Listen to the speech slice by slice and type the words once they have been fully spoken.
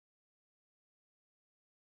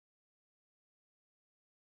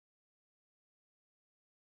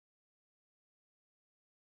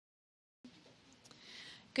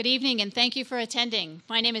Good evening, and thank you for attending.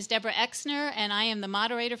 My name is Deborah Exner, and I am the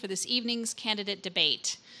moderator for this evening's candidate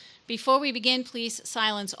debate. Before we begin, please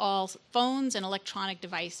silence all phones and electronic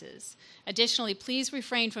devices. Additionally, please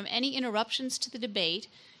refrain from any interruptions to the debate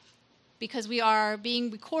because we are being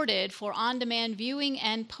recorded for on-demand viewing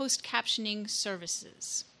and post-captioning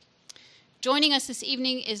services. Joining us this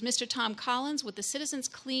evening is Mr. Tom Collins with the Citizens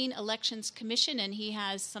Clean Elections Commission, and he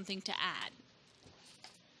has something to add.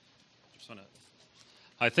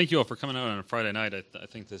 I thank you all for coming out on a Friday night. I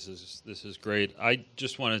think this is great. I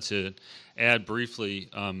just wanted to add briefly,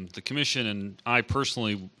 the commission and I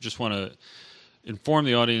personally just want to inform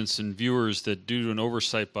the audience and viewers that due to an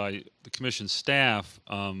oversight by the commission staff,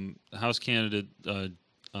 House candidate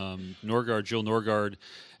Norgaard, Jill Norgaard,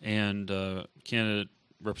 and candidate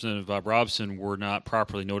Representative Bob Robson were not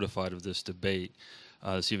properly notified of this debate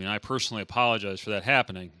this evening. I personally apologize for that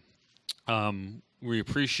happening. We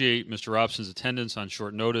appreciate Mr. Robson's attendance on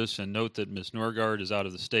short notice and note that Ms. Norgaard is out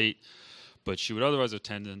of the state, but she would otherwise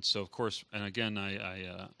attend. So, of course, and again,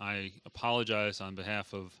 I apologize on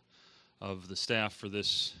behalf of the staff for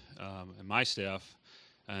this and my staff,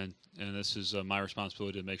 and this is my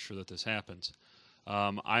responsibility to make sure that this happens.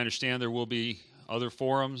 I understand there will be other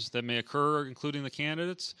forums that may occur, including the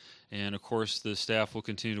candidates, and of course the staff will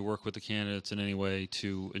continue to work with the candidates in any way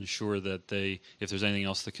to ensure that if there's anything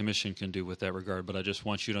else the commission can do with that regard. But I just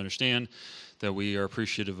want you to understand that we are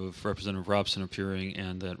appreciative of Representative Robson appearing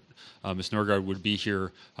and that Ms. Norgaard would be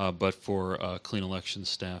here but for a clean elections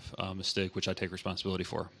staff mistake, which I take responsibility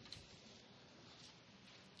for.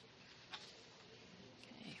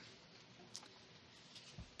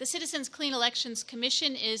 The Citizens Clean Elections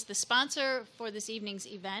Commission is the sponsor for this evening's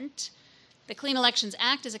event. The Clean Elections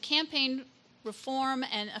Act is a campaign reform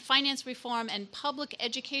and a finance reform and public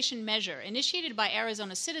education measure initiated by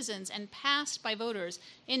Arizona citizens and passed by voters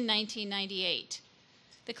in 1998.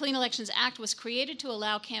 The Clean Elections Act was created to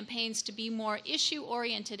allow campaigns to be more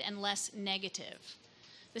issue-oriented and less negative.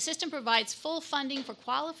 The system provides full funding for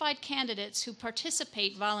qualified candidates who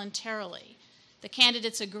participate voluntarily. The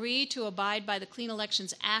candidates agree to abide by the Clean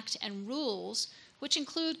Elections Act and rules, which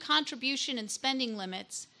include contribution and spending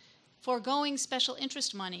limits, foregoing special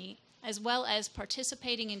interest money, as well as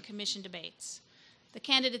participating in commission debates. The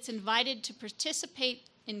candidates invited to participate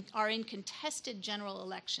are in contested general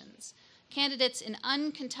elections. Candidates in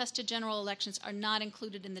uncontested general elections are not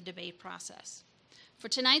included in the debate process. For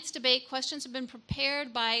tonight's debate, questions have been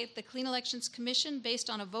prepared by the Clean Elections Commission based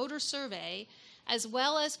on a voter survey, as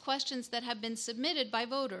well as questions that have been submitted by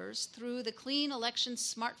voters through the Clean Elections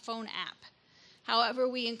smartphone app. However,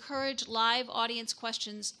 we encourage live audience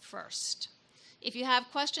questions first. If you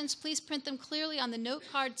have questions, please print them clearly on the note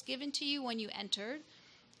cards given to you when you entered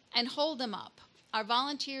and hold them up. Our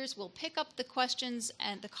volunteers will pick up the questions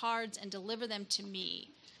and the cards and deliver them to me.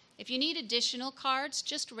 If you need additional cards,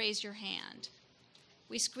 just raise your hand.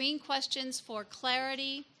 We screen questions for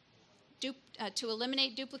clarity, to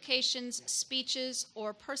eliminate duplications, speeches,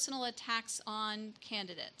 or personal attacks on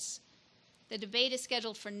candidates. The debate is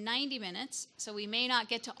scheduled for 90 minutes, so we may not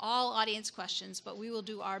get to all audience questions, but we will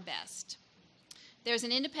do our best. There's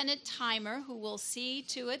an independent timer who will see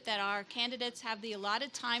to it that our candidates have the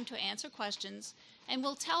allotted time to answer questions and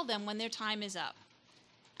will tell them when their time is up.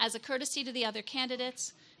 As a courtesy to the other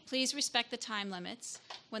candidates, please respect the time limits.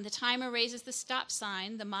 When the timer raises the stop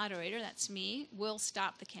sign, the moderator, that's me, will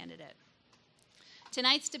stop the candidate.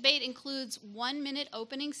 Tonight's debate includes 1-minute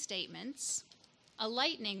opening statements, a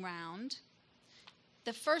lightning round.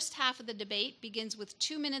 The first half of the debate begins with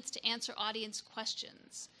 2 minutes to answer audience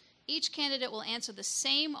questions. Each candidate will answer the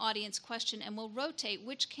same audience question and will rotate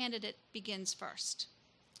which candidate begins first.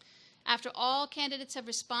 After all candidates have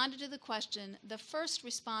responded to the question, the first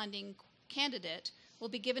responding candidate will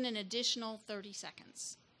be given an additional 30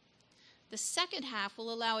 seconds. The second half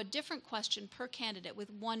will allow a different question per candidate with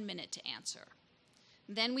 1 minute to answer.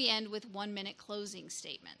 Then we end with 1-minute closing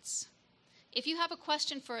statements. If you have a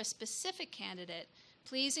question for a specific candidate,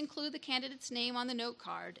 please include the candidate's name on the note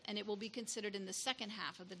card, and it will be considered in the second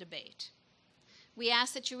half of the debate. We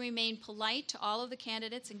ask that you remain polite to all of the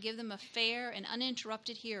candidates and give them a fair and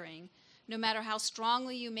uninterrupted hearing, no matter how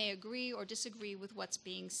strongly you may agree or disagree with what's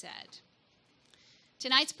being said.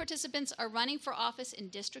 Tonight's participants are running for office in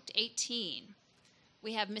District 18.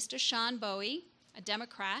 We have Mr. Sean Bowie, a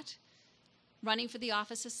Democrat, running for the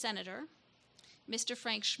office of Senator, Mr.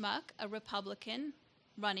 Frank Schmuck, a Republican,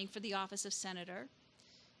 running for the office of Senator,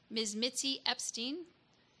 Ms. Mitzi Epstein,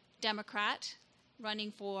 Democrat,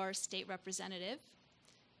 running for State Representative,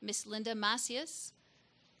 Ms. Linda Macias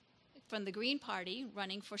from the Green Party,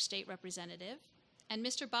 running for State Representative, and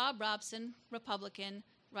Mr. Bob Robson, Republican,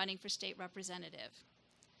 running for State Representative.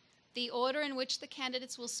 The order in which the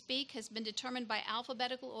candidates will speak has been determined by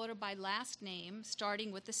alphabetical order by last name,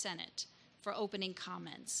 starting with the Senate for opening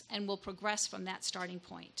comments, and will progress from that starting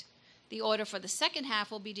point. The order for the second half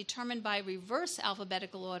will be determined by reverse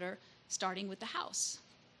alphabetical order, starting with the House.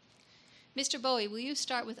 Mr. Bowie, will you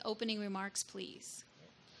start with opening remarks, please?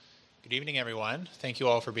 Good evening, everyone. Thank you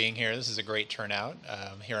all for being here. This is a great turnout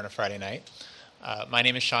here on a Friday night. My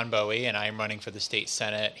name is Sean Bowie, and I am running for the state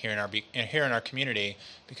senate here in our community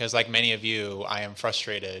because, like many of you, I am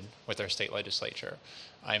frustrated with our state legislature.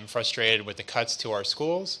 I am frustrated with the cuts to our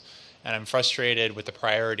schools, and I'm frustrated with the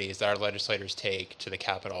priorities that our legislators take to the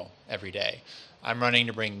Capitol every day. I'm running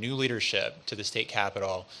to bring new leadership to the state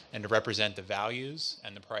Capitol and to represent the values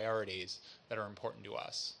and the priorities that are important to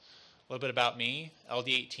us. A little bit about me.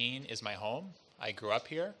 LD18 is my home. I grew up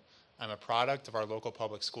here. I'm a product of our local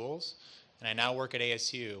public schools, and I now work at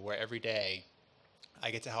ASU, where every day I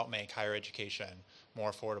get to help make higher education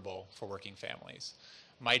more affordable for working families.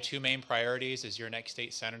 My two main priorities as your next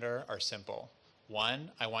state senator are simple.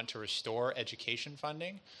 One, I want to restore education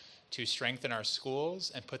funding to strengthen our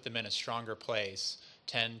schools and put them in a stronger place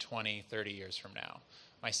 10, 20, 30 years from now.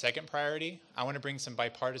 My second priority, I want to bring some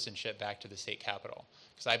bipartisanship back to the state capitol,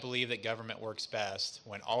 because I believe that government works best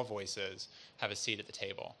when all voices have a seat at the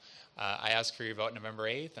table. I ask for your vote November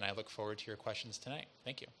 8th, and I look forward to your questions tonight.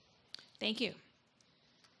 Thank you. Thank you.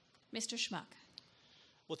 Mr. Schmuck.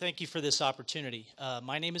 Well, thank you for this opportunity.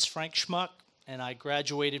 My name is Frank Schmuck, and I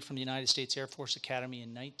graduated from the United States Air Force Academy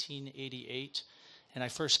in 1988, and I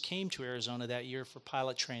first came to Arizona that year for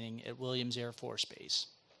pilot training at Williams Air Force Base.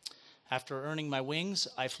 After earning my wings,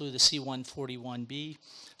 I flew the C-141B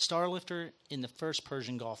Starlifter in the First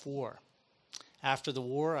Persian Gulf War. After the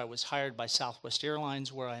war, I was hired by Southwest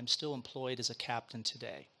Airlines, where I am still employed as a captain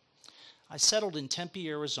today. I settled in Tempe,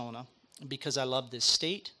 Arizona, because I love this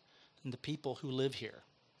state and the people who live here.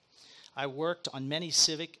 I worked on many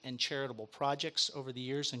civic and charitable projects over the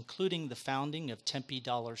years, including the founding of Tempe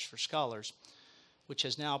Dollars for Scholars, which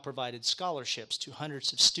has now provided scholarships to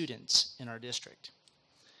hundreds of students in our district.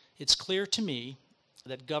 It's clear to me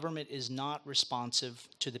that government is not responsive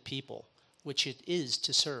to the people, which it is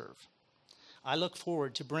to serve. I look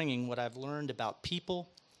forward to bringing what I've learned about people,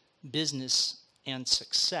 business, and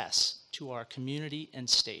success to our community and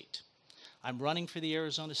state. I'm running for the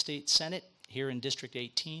Arizona State Senate here in District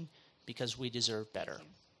 18 because we deserve better.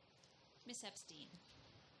 Ms. Epstein.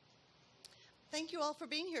 Thank you all for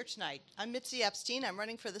being here tonight. I'm Mitzi Epstein. I'm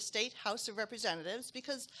running for the State House of Representatives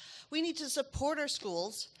because we need to support our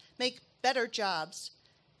schools, make better jobs,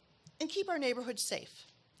 and keep our neighborhoods safe.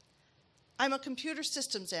 I'm a computer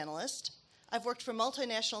systems analyst. I've worked for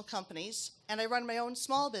multinational companies, and I run my own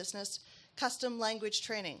small business, Custom Language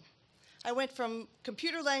Training. I went from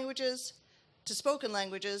computer languages to spoken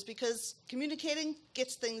languages because communicating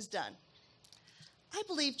gets things done. I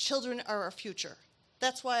believe children are our future.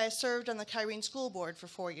 That's why I served on the Kyrene School Board for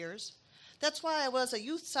 4 years. That's why I was a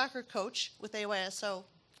youth soccer coach with AYSO.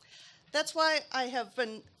 That's why I have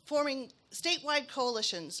been forming statewide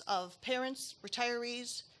coalitions of parents,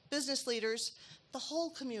 retirees, business leaders, the whole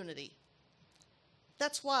community.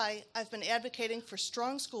 That's why I've been advocating for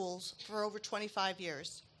strong schools for over 25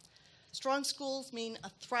 years. Strong schools mean a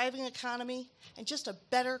thriving economy and just a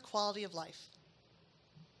better quality of life.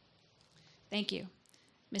 Thank you.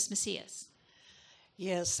 Ms. Macias.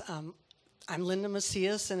 Yes, I'm Linda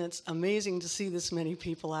Macias, and it's amazing to see this many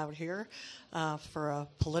people out here for a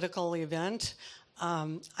political event.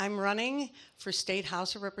 I'm running for State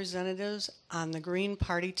House of Representatives on the Green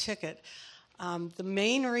Party ticket. The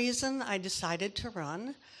main reason I decided to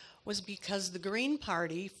run was because the Green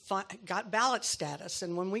Party got ballot status,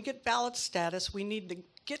 and when we get ballot status, we need to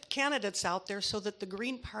get candidates out there so that the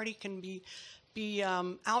Green Party can be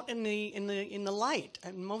out in the light.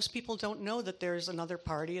 And most people don't know that there's another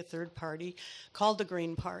party, a third party, called the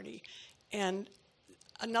Green Party. And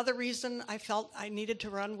another reason I felt I needed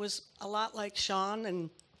to run was a lot like Sean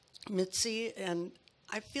and Mitzi, and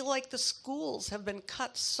I feel like the schools have been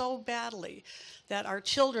cut so badly that our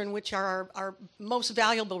children, which are our most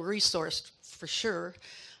valuable resource for sure,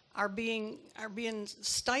 are being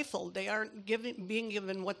stifled. They aren't being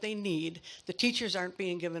given what they need. The teachers aren't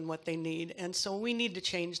being given what they need, and so we need to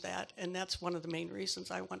change that. And that's one of the main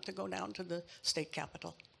reasons I want to go down to the state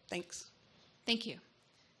capitol. Thanks. Thank you.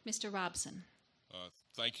 Mr. Robson.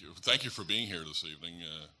 Thank you. Thank you for being here this evening.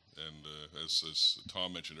 As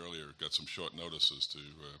Tom mentioned earlier, got some short notice as to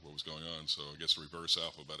what was going on. So I guess reverse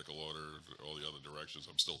alphabetical order, all the other directions.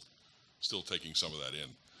 I'm still taking some of that in.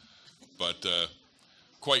 But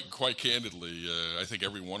quite candidly, I think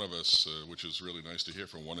every one of us, which is really nice to hear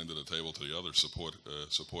from one end of the table to the other, support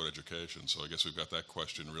education. So I guess we've got that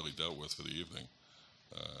question really dealt with for the evening.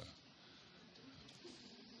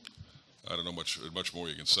 I don't know much more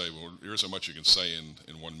you can say. Well, there isn't much you can say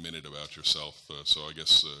in 1 minute about yourself. So I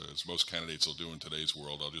guess, as most candidates will do in today's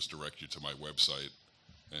world, I'll just direct you to my website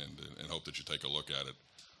and hope that you take a look at it.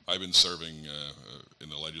 I've been serving in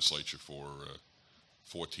the legislature for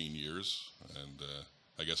 14 years, and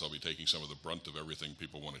I guess I'll be taking some of the brunt of everything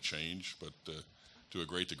people want to change, but to a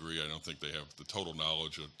great degree, I don't think they have the total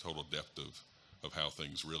knowledge or total depth of how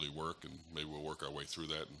things really work, and maybe we'll work our way through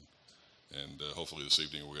that, and hopefully this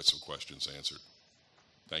evening we'll get some questions answered.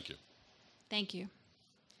 Thank you. Thank you.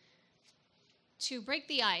 To break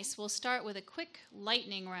the ice, we'll start with a quick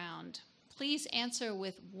lightning round. Please answer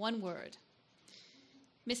with one word.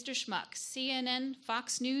 Mr. Schmuck, CNN,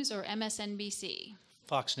 Fox News, or MSNBC?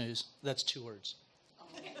 Fox News. That's 2 words.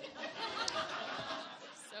 So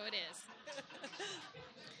it is.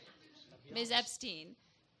 Ms. Epstein,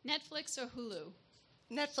 Netflix or Hulu?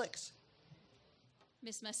 Netflix.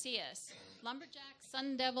 Ms. Macias, Lumberjack,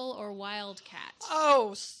 Sun Devil, or Wildcat?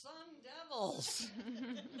 Oh, Sun Devils.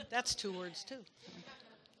 That's 2 words, too.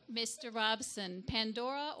 Mr. Robson,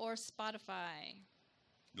 Pandora or Spotify?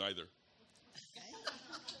 Neither.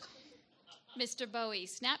 Mr. Bowie,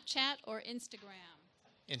 Snapchat or Instagram?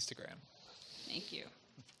 Instagram. Thank you.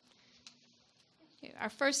 Okay,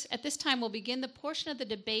 at this time, we'll begin the portion of the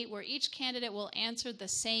debate where each candidate will answer the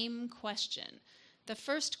same question. The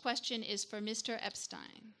first question is for Mr.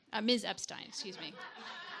 Epstein. Ms. Epstein, excuse me.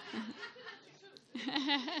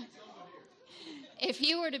 If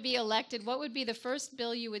you were to be elected, what would be the first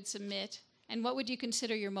bill you would submit, and what would you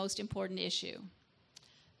consider your most important issue?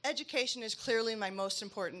 Education is clearly my most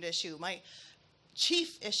important issue. My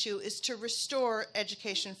chief issue is to restore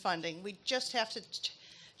education funding. We just have to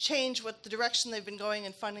change the direction they've been going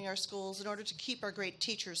in funding our schools in order to keep our great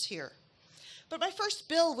teachers here. But my first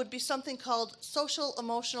bill would be something called Social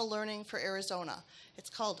Emotional Learning for Arizona. It's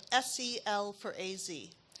called SEL for AZ.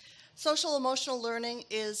 Social Emotional Learning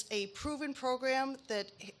is a proven program that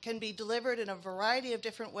can be delivered in a variety of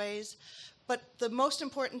different ways, but the most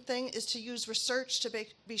important thing is to use research to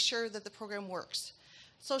be sure that the program works.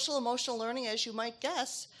 Social Emotional Learning, as you might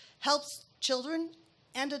guess, helps children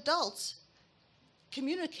and adults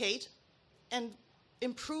communicate and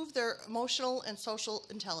improve their emotional and social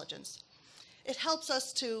intelligence. It helps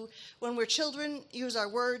us to, when we're children, use our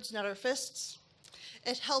words, not our fists.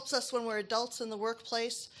 It helps us when we're adults in the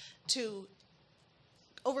workplace to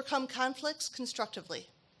overcome conflicts constructively.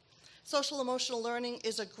 Social emotional learning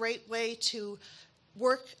is a great way to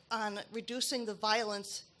work on reducing the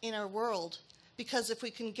violence in our world, because if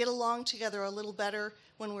we can get along together a little better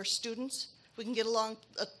when we're students, we can get along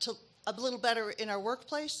a little better in our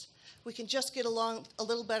workplace, we can just get along a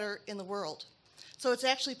little better in the world. So it's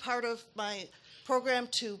actually part of my program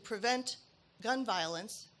to prevent gun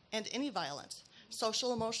violence and any violence.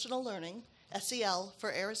 Social Emotional Learning, SEL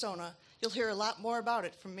for Arizona. You'll hear a lot more about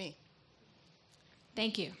it from me.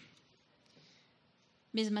 Thank you.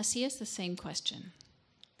 Ms. Macias, the same question.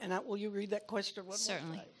 And will you read that question one more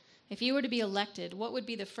Certainly. time? If you were to be elected, what would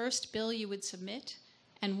be the first bill you would submit,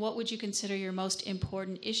 and what would you consider your most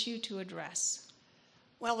important issue to address?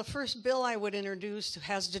 Well, the first bill I would introduce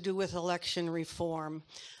has to do with election reform.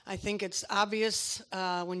 I think it's obvious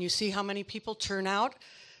when you see how many people turn out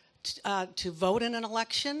to vote in an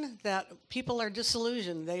election that people are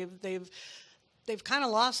disillusioned. They've kind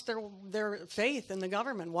of lost their faith in the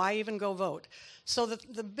government. Why even go vote? So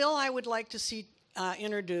the bill I would like to see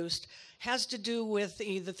introduced has to do with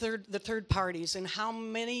the third parties and how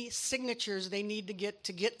many signatures they need to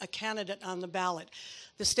get a candidate on the ballot.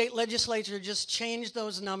 The state legislature just changed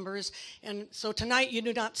those numbers, and so tonight you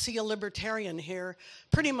do not see a libertarian here,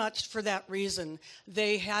 pretty much for that reason.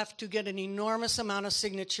 They have to get an enormous amount of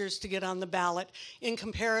signatures to get on the ballot in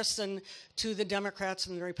comparison to the Democrats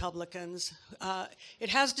and the Republicans. It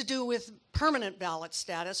has to do with permanent ballot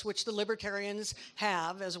status, which the libertarians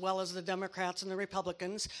have, as well as the Democrats and the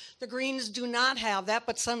Republicans. The Greens do not have that,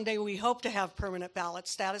 but someday we hope to have permanent ballot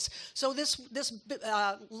status. So this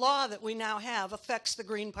law that we now have affects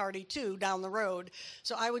the Green Party too down the road.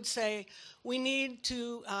 So I would say we need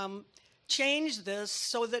to change this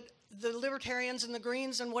so that the Libertarians and the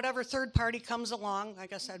Greens and whatever third party comes along, I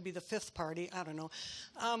guess that'd be the fifth party, I don't know,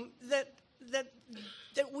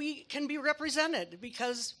 that we can be represented,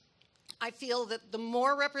 because I feel that the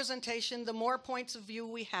more representation, the more points of view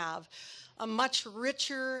we have, a much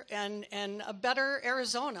richer and a better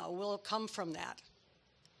Arizona will come from that.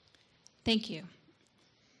 Thank you.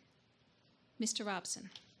 Mr. Robson.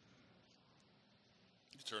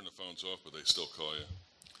 turn the phones off, but they still call you.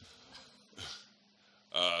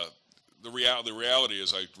 The reality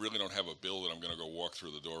is I really don't have a bill that I'm going to go walk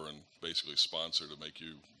through the door and basically sponsor to make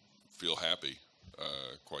you feel happy,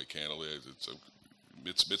 quite candidly.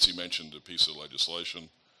 Mitzi mentioned a piece of legislation,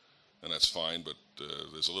 and that's fine, but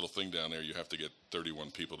there's a little thing down there. You have to get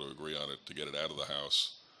 31 people to agree on it to get it out of the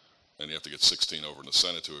House, and you have to get 16 over in the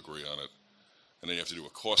Senate to agree on it, and then you have to do a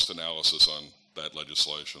cost analysis on that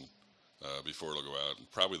legislation before it'll go out.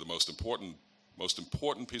 And probably the most important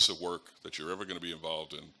piece of work that you're ever going to be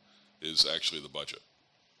involved in is actually the budget.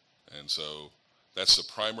 And so that's the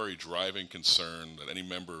primary driving concern that any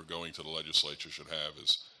member going to the legislature should have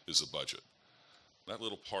is the budget. Not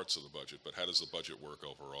little parts of the budget, but how does the budget work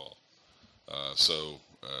overall?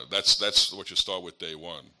 That's what you start with day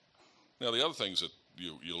one. Now, the other things that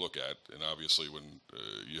you look at, and obviously when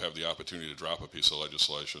you have the opportunity to drop a piece of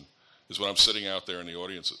legislation, is when I'm sitting out there in the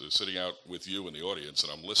audience, sitting out with you in the audience,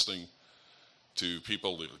 and I'm listening to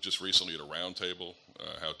people just recently at a round table,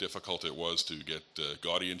 how difficult it was to get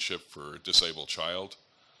guardianship for a disabled child.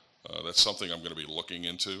 That's something I'm going to be looking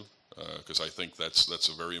into because I think that's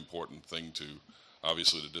a very important thing to,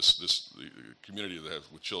 obviously, the community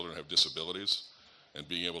with children have disabilities and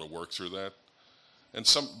being able to work through that. And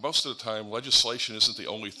most of the time, legislation isn't the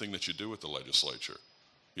only thing that you do with the legislature.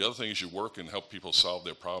 The other thing is you work and help people solve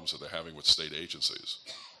their problems that they're having with state agencies.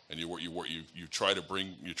 And you try to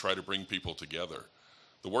bring people together.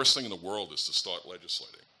 The worst thing in the world is to start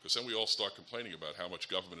legislating, because then we all start complaining about how much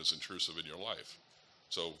government is intrusive in your life.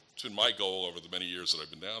 So, it's been my goal over the many years that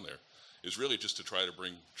I've been down there, is really just to try to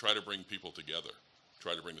bring people together,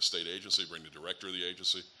 try to bring the state agency, bring the director of the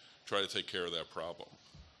agency, try to take care of that problem.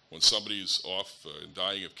 When somebody's off and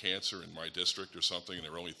dying of cancer in my district or something, and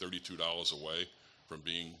they're only $32 away from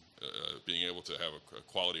being able to have a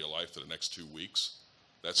quality of life for the next 2 weeks.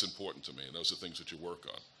 That's important to me, and those are things that you work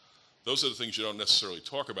on. Those are the things you don't necessarily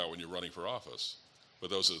talk about when you're running for office, but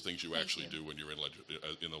those are the things you actually do when you're in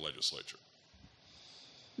the legislature.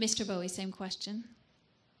 Mr. Bowie, same question.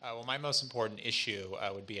 Well, my most important issue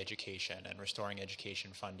would be education and restoring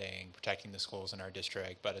education funding, protecting the schools in our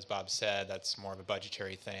district. But as Bob said, that's more of a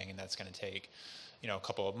budgetary thing, and that's going to take a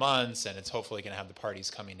couple of months, and it's hopefully going to have the parties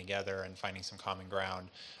coming together and finding some common ground.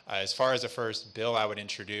 As far as the first bill I would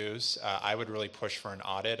introduce, I would really push for an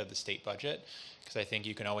audit of the state budget, because I think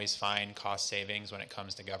you can always find cost savings when it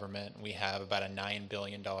comes to government. We have about a $9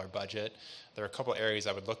 billion budget. There are a couple areas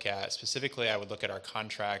I would look at. Specifically, I would look at our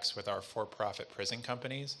contracts with our for-profit prison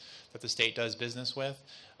companies that the state does business with.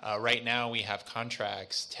 Right now, we have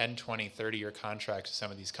contracts, 10, 20, 30-year contracts with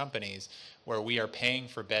some of these companies where we are paying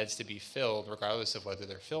for beds to be filled regardless of whether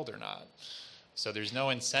they're filled or not. So there's no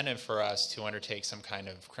incentive for us to undertake some kind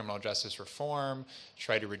of criminal justice reform,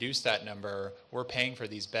 try to reduce that number. We're paying for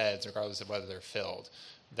these beds regardless of whether they're filled.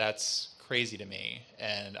 That's crazy to me.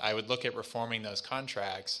 And I would look at reforming those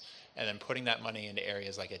contracts and then putting that money into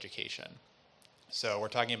areas like education. So we're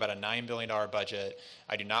talking about a $9 billion budget.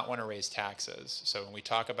 I do not want to raise taxes. So when we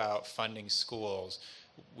talk about funding schools,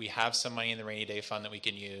 we have some money in the rainy day fund that we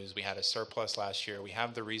can use. We had a surplus last year. We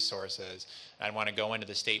have the resources. I want to go into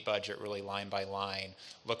the state budget really line by line,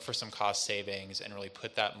 look for some cost savings, and really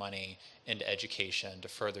put that money into education to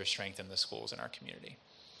further strengthen the schools in our community.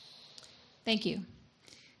 Thank you.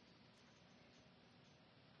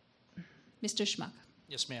 Mr. Schmuck.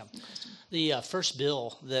 Yes, ma'am. The first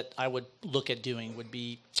bill that I would look at doing would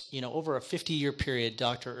be, over a 50-year period,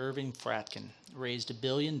 Dr. Irving Fratkin raised $1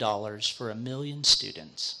 billion for 1 million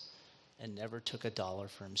students and never took a dollar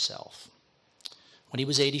for himself. When he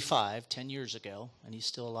was 85, 10 years ago, and he's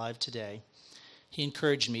still alive today, he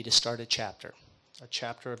encouraged me to start a chapter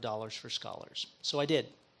of Dollars for Scholars. So I did.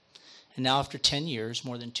 And now after 10 years,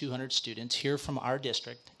 more than 200 students here from our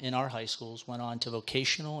district in our high schools went on to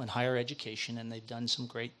vocational and higher education, and they've done some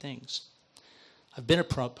great things. I've been a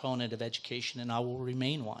proponent of education, and I will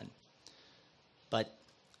remain one. But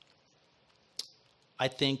I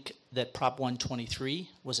think that Prop 123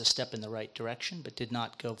 was a step in the right direction, but did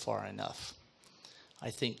not go far enough. I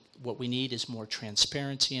think what we need is more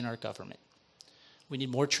transparency in our government. We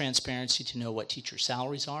need more transparency to know what teacher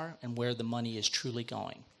salaries are and where the money is truly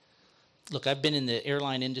going. Look, I've been in the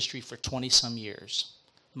airline industry for 20-some years.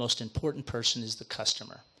 The most important person is the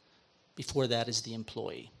customer. Before that is the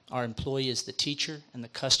employee. Our employee is the teacher, and the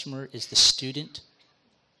customer is the student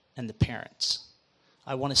and the parents.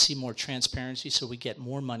 I want to see more transparency so we get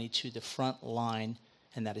more money to the front line,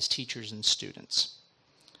 and that is teachers and students.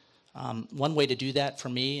 One way to do that for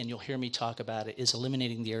me, and you'll hear me talk about it, is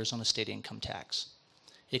eliminating the Arizona state income tax.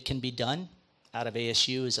 It can be done. Out of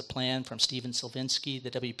ASU is a plan from Stephen Silvinsky, the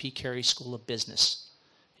W.P. Carey School of Business.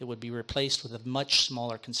 It would be replaced with a much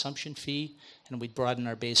smaller consumption fee, and we'd broaden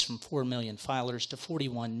our base from 4 million filers to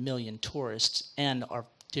 41 million tourists and our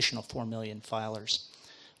additional 4 million filers.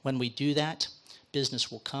 When we do that,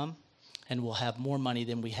 business will come, and we'll have more money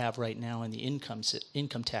than we have right now in the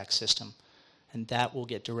income tax system, and that will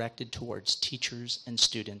get directed towards teachers and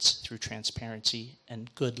students through transparency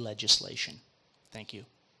and good legislation. Thank you.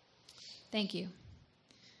 Thank you.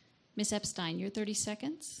 Ms. Epstein, your 30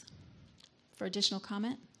 seconds for additional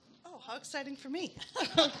comment. Oh, how exciting for me.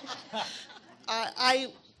 I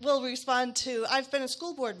will respond to, I've been a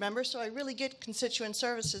school board member, so I really get constituent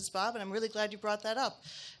services, Bob, and I'm really glad you brought that up.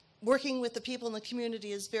 Working with the people in the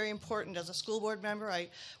community is very important. As a school board member, I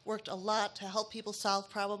worked a lot to help people solve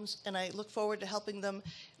problems, and I look forward to helping them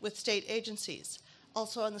with state agencies.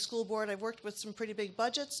 Also on the school board, I've worked with some pretty big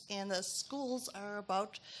budgets, and the schools are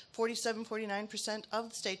about 47–49% of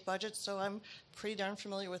the state budget, so I'm pretty darn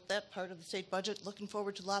familiar with that part of the state budget. Looking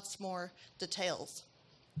forward to lots more details.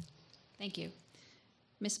 Thank you.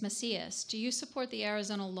 Ms. Macias, do you support the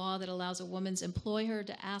Arizona law that allows a woman's employer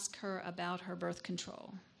to ask her about her birth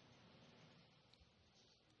control?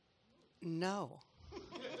 No.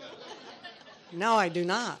 No, I do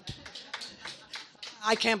not.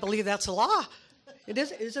 I can't believe that's a law. It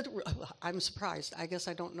is it? I'm surprised. I guess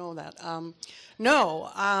I don't know that.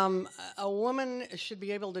 No, a woman should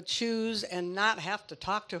be able to choose and not have to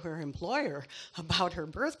talk to her employer about her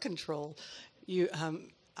birth control.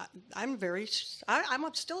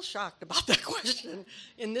 I'm still shocked about that question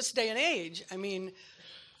in this day and age. I mean,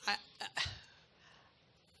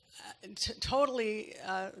 totally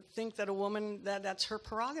think that a woman, that's her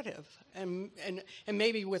prerogative, and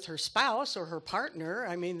maybe with her spouse or her partner.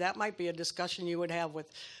 I mean, that might be a discussion you would have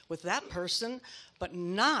with that person, but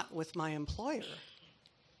not with my employer.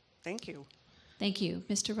 Thank you. Thank you.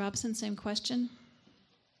 Mr. Robson, same question.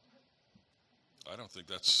 I don't think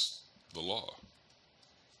that's the law.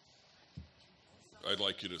 I'd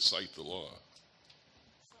like you to cite the law.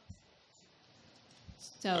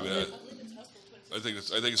 So, I think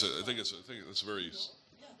it's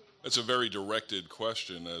a very directed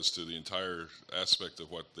question as to the entire aspect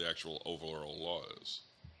of what the actual overall law is.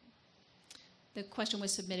 the question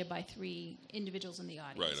was submitted by 3 individuals in the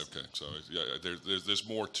audience. Right. Okay. So yeah, there's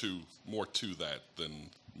more to that than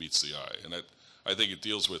meets the eye, and I think it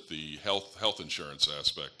deals with the health insurance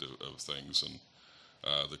aspect of things, and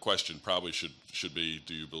the question probably should be: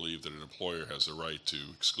 do you believe that an employer has the right to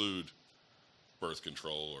exclude birth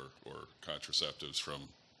control or contraceptives from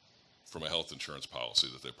a health insurance policy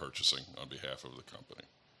that they're purchasing on behalf of the company?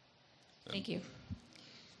 Thank you.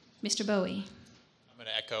 Mr. Bowie. I'm going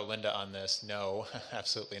to echo Linda on this. No,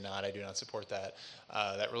 absolutely not. I do not support that.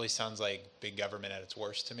 That really sounds like big government at its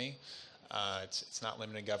worst to me. It's not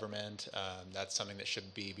limited government. That's something that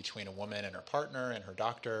should be between a woman and her partner and her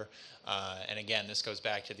doctor. And again, this goes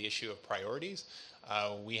back to the issue of priorities.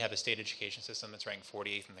 We have a state education system that's ranked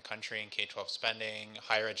 48th in the country in K-12 spending.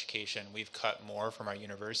 Higher education, we've cut more from our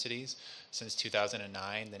universities since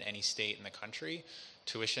 2009 than any state in the country.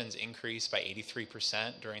 Tuition's increased by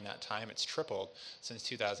 83% during that time. It's tripled since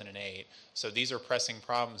 2008. So these are pressing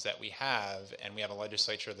problems that we have, and we have a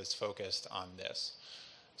legislature that's focused on this.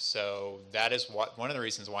 So that is one of the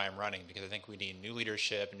reasons why I'm running, because I think we need new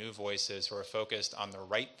leadership, new voices who are focused on the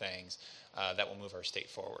right things that will move our state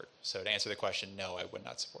forward. So to answer the question, no, I would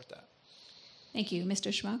not support that. Thank you.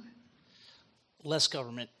 Mr. Schmuck? Less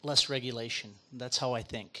government, less regulation. That's how I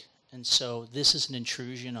think. And so this is an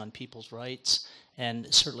intrusion on people's rights,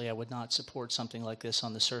 and certainly I would not support something like this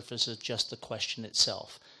on the surface of just the question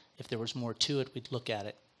itself. If there was more to it, we'd look at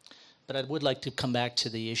it. But I would like to come back to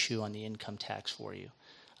the issue on the income tax for you.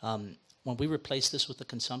 When we replace this with the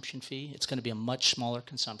consumption fee, it's going to be a much smaller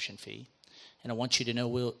consumption fee. And I want you to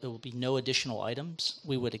know there will be no additional items.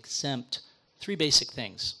 We would exempt 3 basic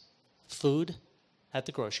things: food at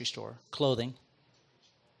the grocery store, clothing,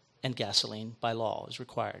 and gasoline by law is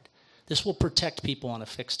required. This will protect people on a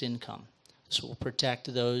fixed income. This will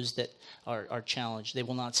protect those that are challenged. They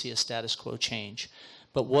will not see a status quo change.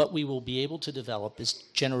 But what we will be able to develop is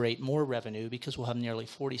generate more revenue, because we'll have nearly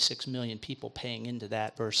 46 million people paying into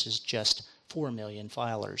that versus just 4 million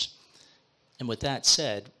filers. And with that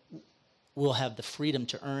said, we'll have the freedom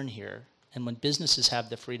to earn here. And when businesses have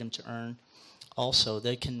the freedom to earn, also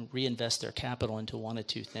they can reinvest their capital into 1 of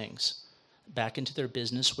 2 things. Back into their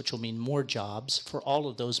business, which will mean more jobs for all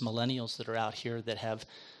of those millennials that are out here that have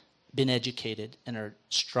been educated and are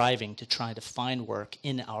striving to try to find work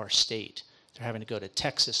in our state. They're having to go to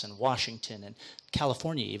Texas and Washington and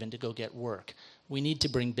California even to go get work. We need to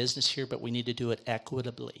bring business here, but we need to do it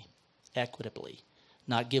equitably,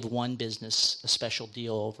 not give one business a special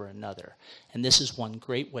deal over another. And this is one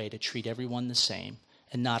great way to treat everyone the same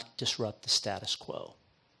and not disrupt the status quo.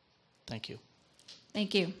 Thank you.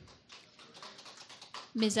 Thank you.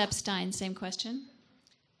 Ms. Epstein, same question.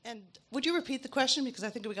 And would you repeat the question, because I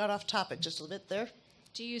think we got off topic just a little bit there?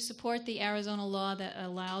 Do you support the Arizona law that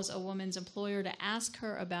allows a woman's employer to ask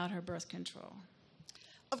her about her birth control?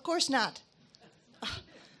 Of course not.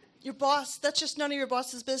 Your boss, that's just none of your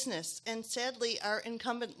boss's business. And sadly, our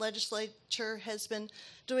incumbent legislature has been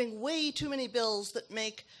doing way too many bills that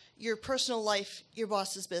make your personal life your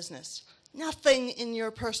boss's business. Nothing in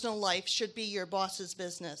your personal life should be your boss's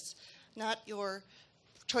business. Not your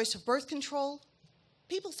choice of birth control.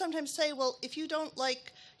 People sometimes say, well, if you don't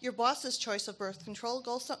like your boss's choice of birth control,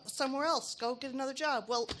 go somewhere else. Go get another job.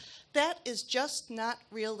 Well, that is just not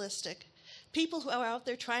realistic. People who are out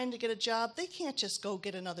there trying to get a job, they can't just go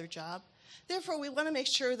get another job. Therefore, we want to make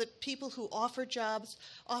sure that people who offer jobs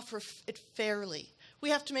offer it fairly. We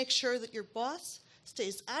have to make sure that your boss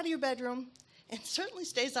stays out of your bedroom and certainly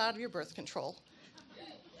stays out of your birth control.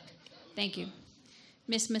 Thank you.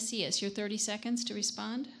 Ms. Macias, your 30 seconds to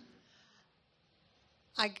respond.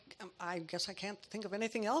 I guess I can't think of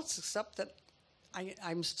anything else except that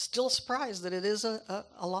I'm still surprised that it is a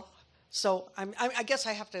law. So I guess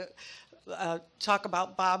I have to talk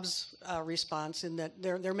about Bob's response in that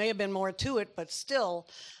there may have been more to it, but still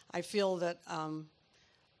I feel that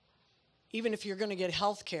even if you're going to get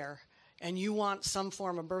health care and you want some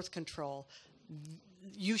form of birth control,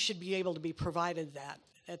 you should be able to be provided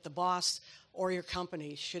that the boss or your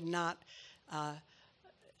company should not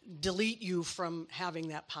delete you from having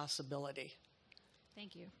that possibility.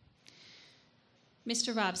 Thank you.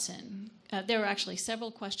 Mr. Robson, there are actually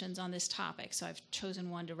several questions on this topic, so I've chosen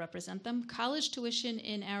one to represent them. College tuition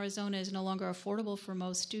in Arizona is no longer affordable for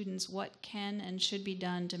most students. What can and should be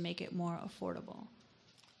done to make it more affordable?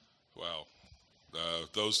 Wow.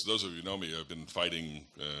 Those of you who know me, I've been fighting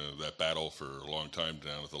that battle for a long time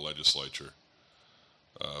down at the legislature.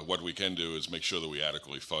 What we can do is make sure that we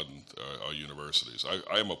adequately fund our universities.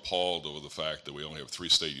 I am appalled over the fact that we only have 3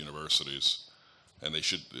 state universities, and they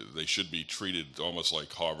should be treated almost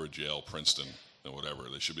like Harvard, Yale, Princeton, and whatever.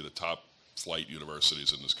 They should be the top flight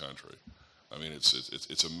universities in this country. I mean,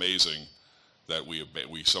 it's amazing that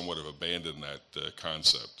we somewhat have abandoned that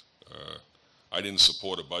concept. I didn't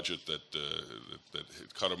support a budget that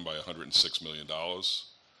cut them by $106 million.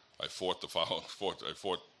 I fought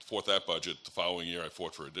that budget. The following year, I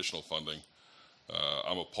fought for additional funding.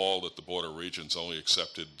 I'm appalled that the Board of Regents only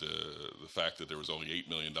accepted the fact that there was only $8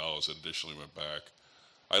 million that additionally went back.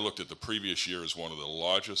 I looked at the previous year as one of the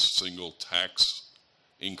largest single tax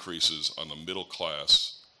increases on the middle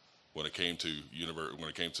class when it came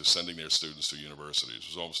to sending their students to universities. It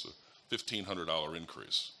was almost a $1,500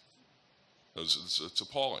 increase. It's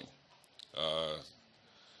appalling.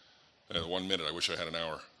 And 1 minute, I wish I had an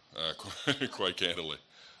hour, quite candidly.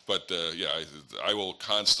 But yeah, I will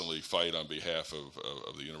constantly fight on behalf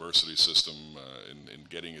of the university system in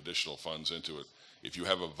getting additional funds into it. If you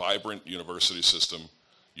have a vibrant university system,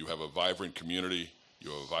 you have a vibrant community, you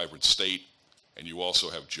have a vibrant state, and you also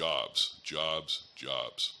have jobs.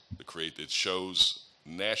 It shows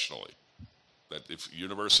nationally that if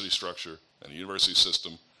university structure and the university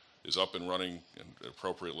system is up and running and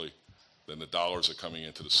appropriately, then the dollars are coming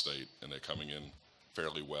into the state, and they're coming in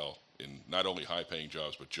fairly well in not only high-paying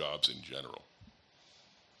jobs, but jobs in general.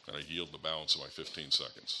 And I yield the balance of my 15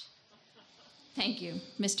 seconds. Thank you.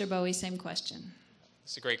 Mr. Bowie, same question.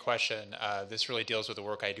 It's a great question. This really deals with the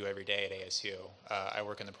work I do every day at ASU. I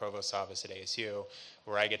work in the provost's office at ASU,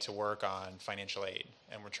 where I get to work on financial aid,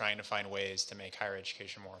 and we're trying to find ways to make higher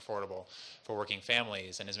education more affordable for working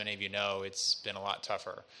families. And as many of you know, it's been a lot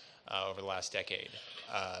tougher over the last decade.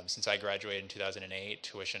 Since I graduated in 2008,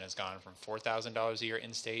 tuition has gone from $4,000 a year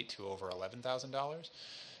in-state to over $11,000.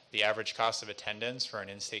 The average cost of attendance for an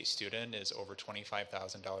in-state student is over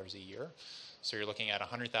 $25,000 a year. So you're looking at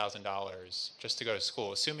 $100,000 just to go to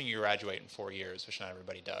school, assuming you graduate in 4 years, which not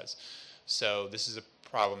everybody does. So this is a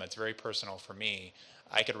problem that's very personal for me.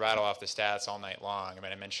 I could rattle off the stats all night long. I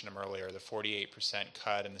mean, I mentioned them earlier, the 48%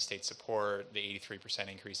 cut in the state support, the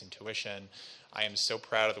 83% increase in tuition. I am so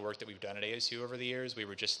proud of the work that we've done at ASU over the years. We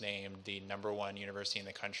were just named the #1 university in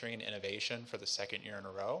the country in innovation for the 2nd year in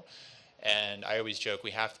a row. And I always joke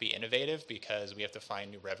we have to be innovative because we have to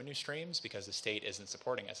find new revenue streams because the state isn't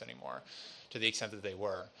supporting us anymore to the extent that they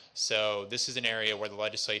were. So this is an area where the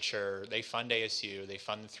legislature, they fund ASU, they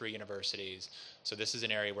fund the 3 universities. So this is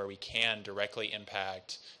an area where we can directly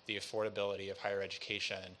impact the affordability of higher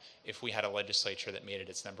education if we had a legislature that made it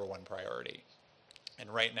its #1 priority.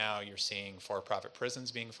 And right now you're seeing for-profit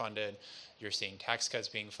prisons being funded, you're seeing tax cuts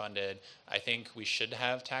being funded. I think we should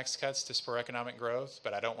have tax cuts to spur economic growth,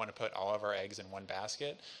 but I don't want to put all of our eggs in one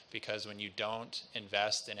basket, because when you don't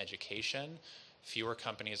invest in education, fewer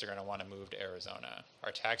companies are going to want to move to Arizona.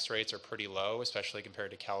 Our tax rates are pretty low, especially compared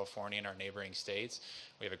to California and our neighboring states.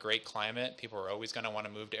 We have a great climate. People are always going to want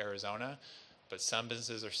to move to Arizona. But some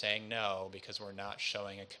businesses are saying no because we're not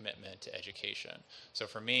showing a commitment to education. So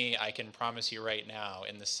for me, I can promise you right now,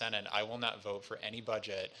 in the Senate, I will not vote for any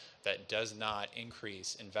budget that does not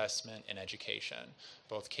increase investment in education,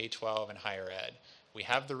 both K-12 and higher ed. We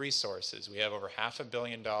have the resources. We have over $500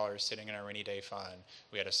 million sitting in our rainy day fund.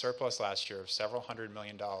 We had a surplus last year of several $100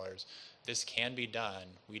 million. This can be done.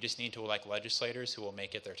 We just need to elect legislators who will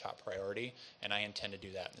make it their top priority, and I intend to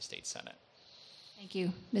do that in the state Senate. Thank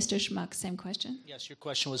you. Mr. Schmuck, same question. Yes, your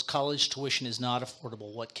question was college tuition is not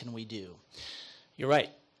affordable. What can we do? You're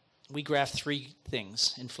right. We graphed three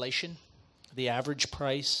things: inflation, the average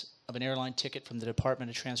price of an airline ticket from the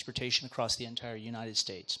Department of Transportation across the entire United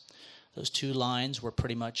States. Those two lines were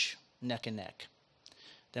pretty much neck and neck.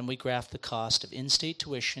 Then we graphed the cost of in-state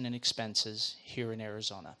tuition and expenses here in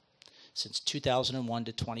Arizona since 2001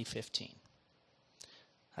 to 2015.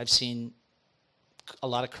 I've seen a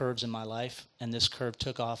lot of curves in my life, and this curve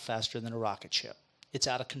took off faster than a rocket ship. It's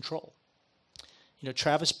out of control. You know,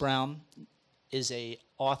 Travis Brown is an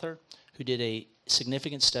author who did a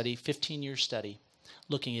significant study, 15-year study,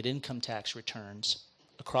 looking at income tax returns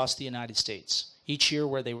across the United States. Each year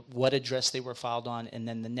what address they were filed on, and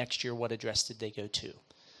then the next year what address did they go to.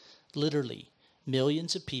 Literally,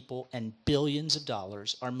 millions of people and billions of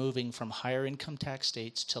dollars are moving from higher income tax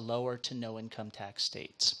states to lower to no income tax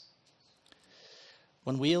states.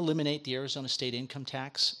 When we eliminate the Arizona state income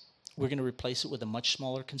tax, we're going to replace it with a much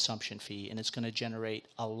smaller consumption fee, and it's going to generate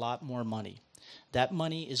a lot more money. That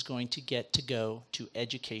money is going to go to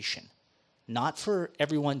education, not for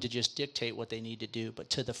everyone to just dictate what they need to do, but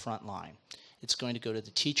to the front line. It's going to go to the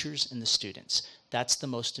teachers and the students. That's the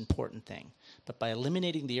most important thing. But by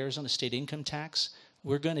eliminating the Arizona state income tax,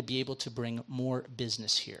 we're going to be able to bring more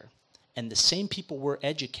business here. And the same people we're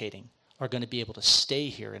educating are going to be able to stay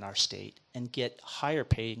here in our state and get higher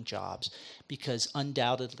paying jobs, because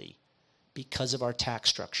undoubtedly, because of our tax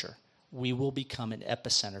structure, we will become an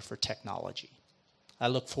epicenter for technology. I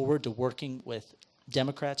look forward to working with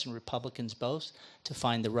Democrats and Republicans both to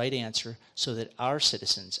find the right answer so that our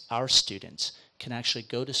citizens, our students, can actually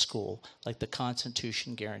go to school like the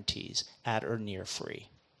Constitution guarantees, at or near free.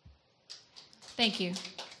 Thank you.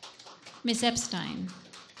 Ms. Epstein.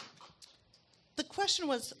 The question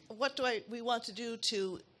was, what do we want to do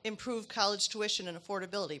to improve college tuition and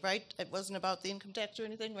affordability, right? It wasn't about the income tax or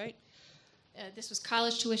anything, right? This was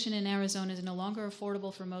college tuition in Arizona is no longer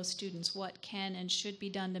affordable for most students. What can and should be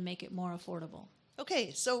done to make it more affordable?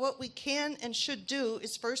 Okay, so what we can and should do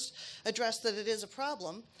is first address that it is a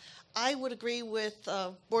problem. I would agree with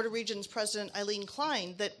Board of Regents President Eileen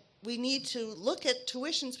Klein that we need to look at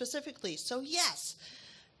tuition specifically. So yes,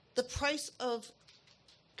 the price of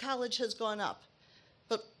college has gone up,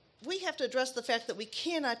 but we have to address the fact that we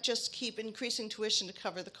cannot just keep increasing tuition to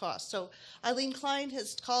cover the cost. So Eileen Klein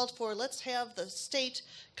has called for, let's have the state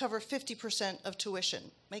cover 50% of tuition,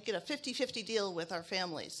 make it a 50-50 deal with our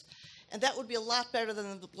families. And that would be a lot better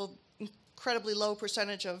than the incredibly low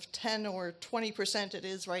percentage of 10 or 20% it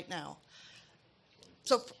is right now.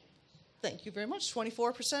 So thank you very much,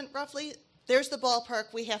 24% roughly. There's the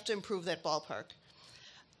ballpark. We have to improve that ballpark.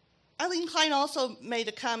 Eileen Klein also made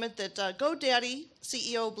a comment that GoDaddy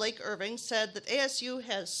CEO Blake Irving said that ASU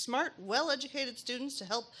has smart, well-educated students to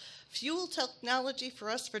help fuel technology for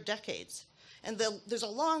us for decades. And there's a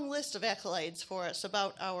long list of accolades for us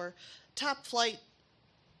about our top flight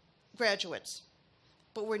graduates.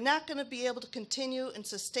 But we're not going to be able to continue and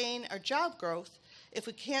sustain our job growth if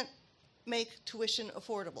we can't make tuition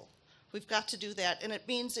affordable. We've got to do that, and it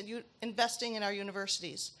means investing in our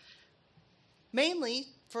universities, mainly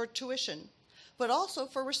for tuition, but also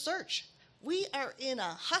for research. We are in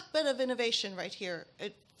a hotbed of innovation right here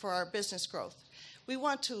for our business growth. We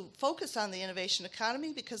want to focus on the innovation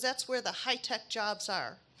economy because that's where the high-tech jobs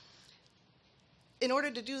are. In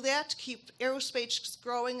order to do that, to keep aerospace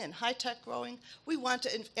growing and high-tech growing, we want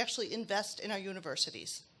to actually invest in our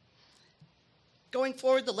universities. Going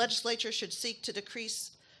forward, the legislature should seek to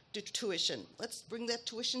decrease tuition. Let's bring that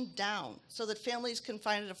tuition down so that families can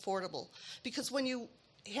find it affordable. Because when you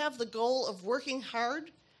have the goal of working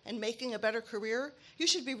hard and making a better career, you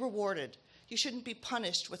should be rewarded. You shouldn't be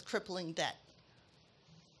punished with crippling debt.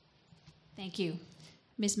 Thank you.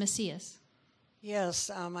 Ms. Macias. Yes,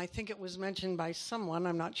 I think it was mentioned by someone,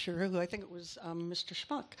 I'm not sure who, I think it was Mr.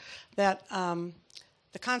 Schmuck, that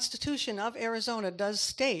The Constitution of Arizona does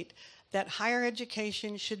state that higher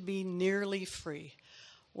education should be nearly free.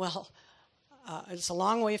 Well, it's a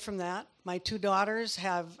long way from that. My two daughters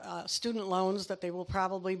have student loans that they will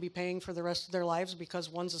probably be paying for the rest of their lives because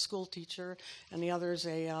one's a school teacher and the other's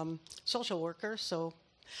a social worker, so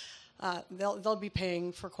they'll be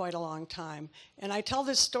paying for quite a long time. And I tell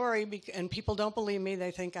this story, and people don't believe me.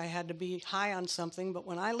 They think I had to be high on something, but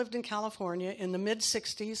when I lived in California in the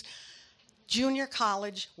mid-'60s, junior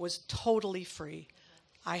college was totally free.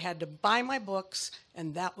 I had to buy my books,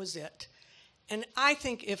 and that was it. And I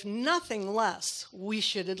think, if nothing less, we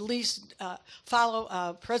should at least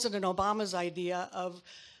follow President Obama's idea of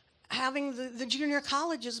having the junior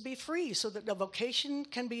colleges be free so that the vocation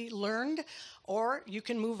can be learned or you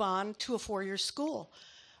can move on to a four-year school.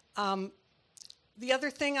 The other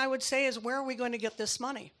thing I would say is, where are we going to get this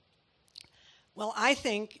money? Well, I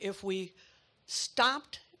think if we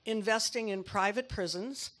stopped investing in private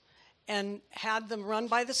prisons and had them run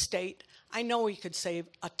by the state, I know we could save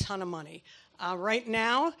a ton of money. Right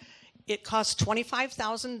now, it costs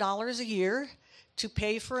 $25,000 a year to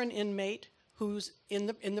pay for an inmate who's in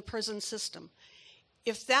the prison system.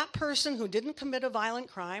 If that person who didn't commit a violent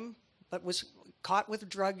crime but was caught with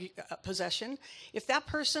drug possession, if that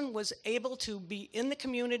person was able to be in the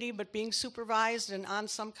community but being supervised and on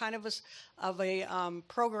some kind of a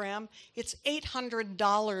program, it's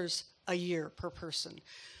 $800 a year per person.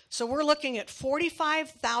 So we're looking at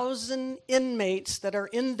 45,000 inmates that are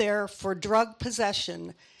in there for drug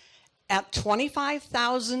possession at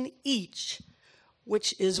 $25,000 each,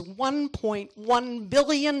 which is $1.1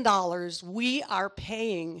 billion we are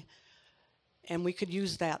paying. And we could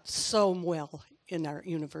use that so well in our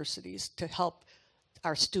universities to help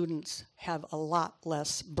our students have a lot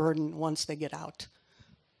less burden once they get out.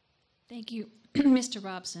 Thank you. Mr.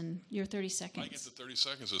 Robson, your 30 seconds. I get the 30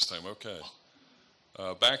 seconds this time, okay.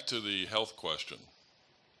 Back to the health question.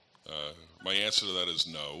 My answer to that is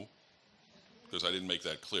no, because I didn't make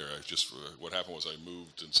that clear. What happened was I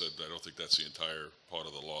moved and said I don't think that's the entire part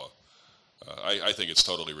of the law. I think it's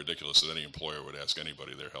totally ridiculous that any employer would ask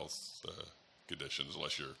anybody their health conditions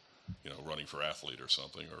unless you're, running for athlete or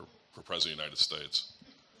something, or for President of the United States.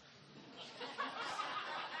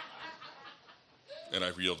 And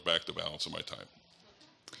I've yielded back the balance of my time.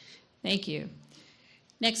 Thank you.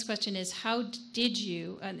 Next question is, how did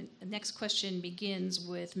you, the next question begins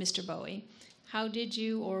with Mr. Bowie. How did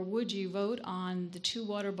you or would you vote on the two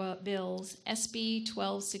water bills, SB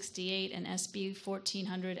 1268 and SB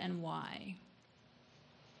 1400, and why?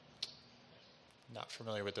 Not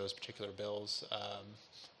familiar with those particular bills.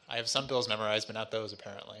 I have some bills memorized, but not those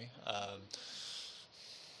apparently.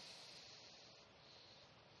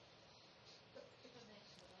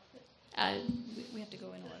 We have to go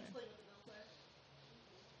in order.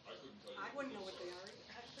 I wouldn't know what they are.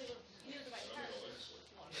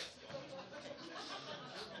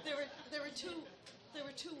 There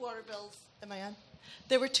were two water bills. Am I on?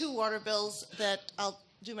 There were two water bills that I'll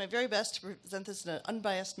do my very best to present this in an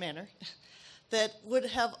unbiased manner, that would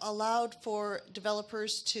have allowed for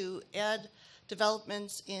developers to add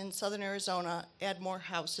developments in southern Arizona, add more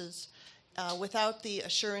houses, without the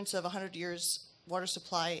assurance of 100 years water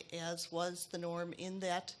supply, as was the norm in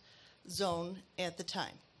that zone at the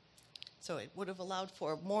time. So it would have allowed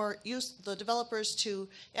for more use, the developers to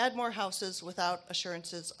add more houses without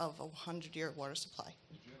assurances of a 100-year water supply.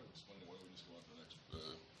 Did you have to explain it? Why don't we just go on to the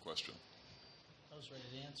next question? I was ready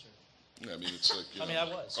to answer. Yeah, I mean, it's like, I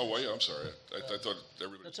was. Oh, well, yeah, I'm sorry. I thought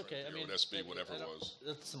everybody That's okay. SB, whatever it was.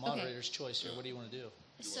 That's the moderator's choice here. What do you want to do?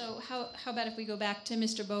 So how about if we go back to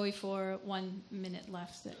Mr. Bowie for 1 minute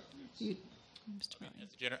left? That you, Mr.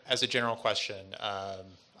 Bowie. As a general question,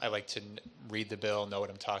 I like to read the bill, know what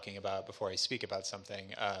I'm talking about before I speak about something,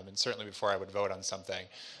 and certainly before I would vote on something.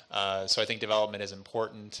 So I think development is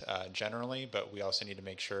important generally, but we also need to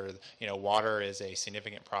make sure, water is a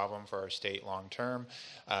significant problem for our state long term.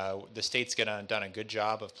 The state's done a good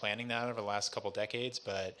job of planning that over the last couple decades,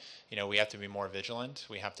 but we have to be more vigilant.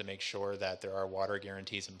 We have to make sure that there are water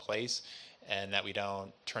guarantees in place, and that we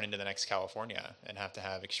don't turn into the next California and have to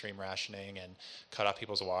have extreme rationing and cut off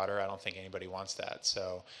people's water. I don't think anybody wants that.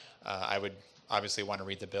 So I would obviously want to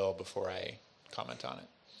read the bill before I comment on it.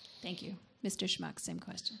 Thank you. Mr. Schmuck, same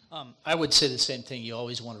question. I would say the same thing. You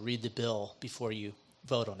always want to read the bill before you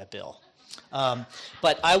vote on a bill.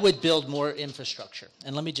 But I would build more infrastructure.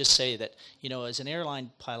 And let me just say that, as an airline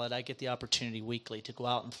pilot, I get the opportunity weekly to go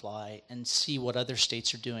out and fly and see what other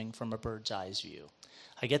states are doing from a bird's eye view.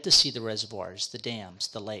 I get to see the reservoirs, the dams,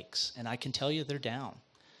 the lakes, and I can tell you they're down.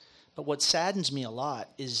 what saddens me a lot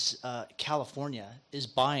is California is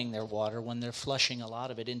buying their water when they're flushing a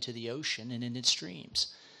lot of it into the ocean and into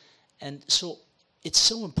streams. And so it's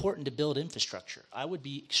so important to build infrastructure. I would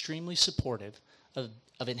be extremely supportive of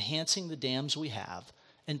enhancing the dams we have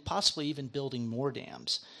and possibly even building more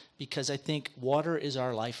dams, because I think water is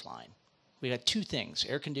our lifeline. We got two things,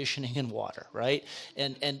 air conditioning and water, right?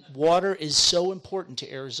 And water is so important to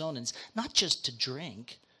Arizonans, not just to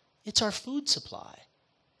drink, it's our food supply.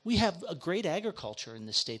 We have a great agriculture in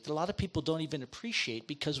this state that a lot of people don't even appreciate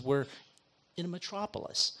because we're in a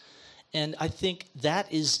metropolis. And I think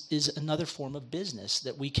that is another form of business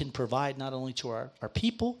that we can provide not only to our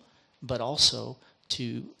people, but also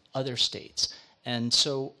to other states. And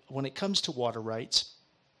so when it comes to water rights,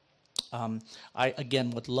 I, again,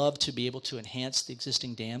 would love to be able to enhance the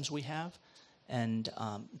existing dams we have and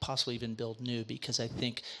possibly even build new, because I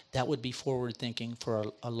think that would be forward thinking for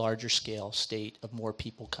a larger scale state of more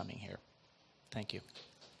people coming here. Thank you.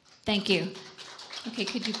 Thank you. Okay,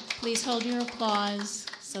 could you please hold your applause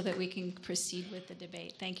so that we can proceed with the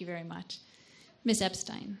debate? Thank you very much. Ms.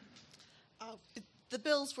 Epstein. The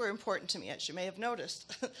bills were important to me, as you may have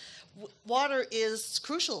noticed. Water is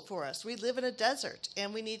crucial for us. We live in a desert,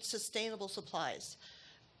 and we need sustainable supplies.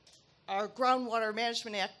 Our Groundwater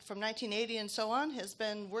Management Act from 1980 and so on has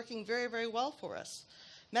been working very, very well for us.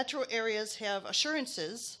 Metro areas have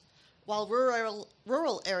assurances, while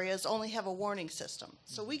rural areas only have a warning system.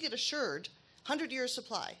 So we get assured 100-year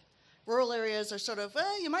supply. Rural areas are sort of,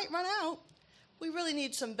 well, you might run out. We really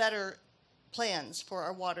need some better plans for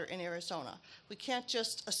our water in Arizona. We can't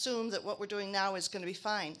just assume that what we're doing now is going to be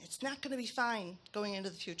fine. It's not going to be fine going into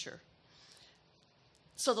the future.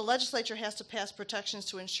 So the legislature has to pass protections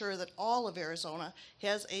to ensure that all of Arizona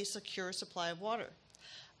has a secure supply of water.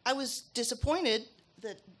 I was disappointed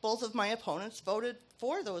that both of my opponents voted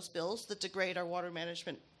for those bills that degrade our Water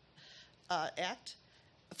Management Act.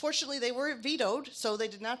 Fortunately, they were vetoed, so they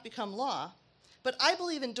did not become law. But I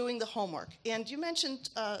believe in doing the homework. And you mentioned,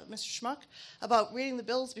 Mr. Schmuck, about reading the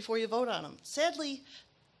bills before you vote on them. Sadly,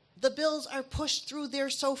 the bills are pushed through there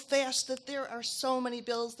so fast that there are so many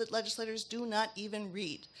bills that legislators do not even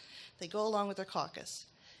read. They go along with their caucus.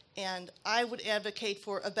 And I would advocate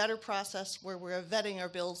for a better process where we're vetting our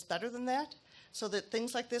bills better than that, so that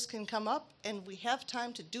things like this can come up and we have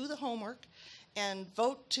time to do the homework and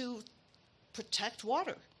vote to protect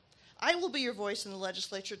water. I will be your voice in the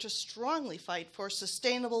legislature to strongly fight for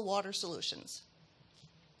sustainable water solutions.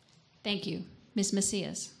 Thank you. Ms.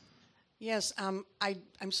 Macias. Yes, I'm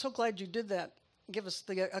so glad you did that. Give us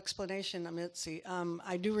the explanation, Mitzi.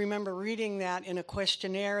 I do remember reading that in a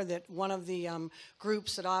questionnaire that one of the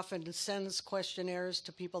groups that often sends questionnaires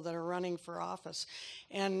to people that are running for office.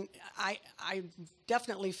 And I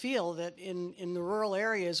definitely feel that in the rural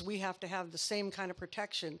areas, we have to have the same kind of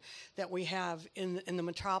protection that we have in the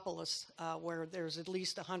metropolis, where there's at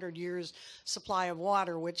least 100 years supply of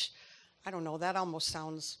water, which, I don't know, that almost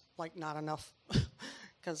sounds like not enough.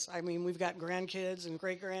 Because, I mean, we've got grandkids and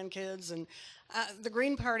great-grandkids. And the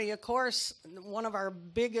Green Party, of course, one of our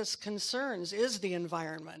biggest concerns is the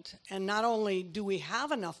environment. And not only do we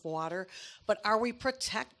have enough water, but are we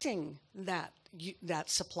protecting that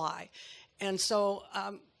supply? And so,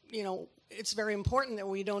 you know, it's very important that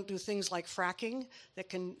we don't do things like fracking that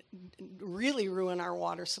can really ruin our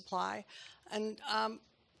water supply. And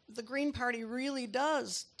the Green Party really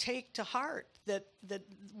does take to heart that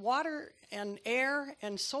water and air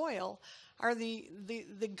and soil are the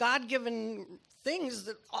God-given things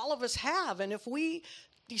that all of us have. And if we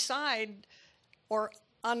decide or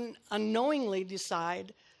unknowingly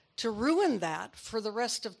decide to ruin that for the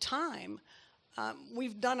rest of time,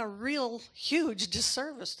 we've done a real huge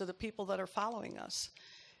disservice to the people that are following us.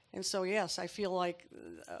 And so, yes, I feel like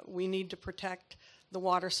we need to protect the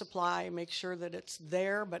water supply, make sure that it's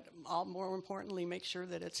there, but more importantly, make sure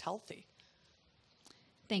that it's healthy.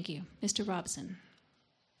 Thank you. Mr. Robson.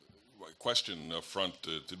 Question up front,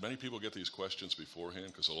 did many people get these questions beforehand?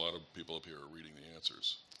 Because a lot of people up here are reading the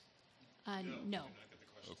answers. No.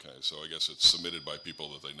 Okay, so I guess it's submitted by people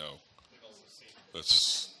that they know.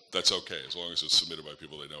 That's okay, as long as it's submitted by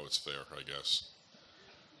people they know it's fair, I guess.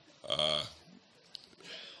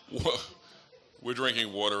 We're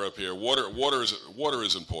drinking water up here. Water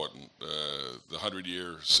is important. The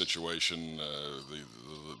 100-year situation,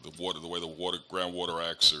 the way the groundwater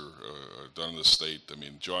acts are done in the state. I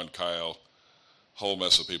mean, John Kyle, whole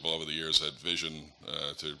mess of people over the years had vision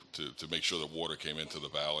to make sure that water came into the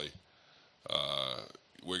valley.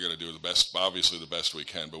 We're going to do obviously the best we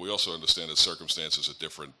can, but we also understand that circumstances are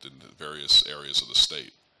different in various areas of the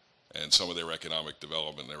state, and some of their economic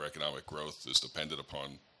development and their economic growth is dependent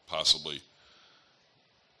upon possibly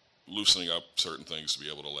loosening up certain things to be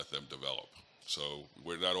able to let them develop. So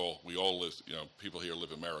we all live, people here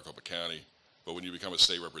live in Maricopa County, but when you become a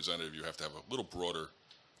state representative, you have to have a little broader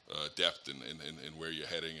depth in where you're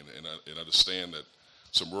heading, and understand that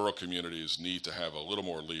some rural communities need to have a little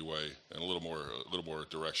more leeway and a little more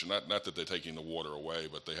direction. Not that they're taking the water away,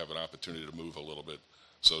 but they have an opportunity to move a little bit,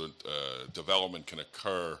 so that development can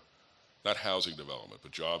occur, not housing development,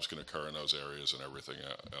 but jobs can occur in those areas and everything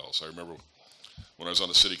else. I remember when I was on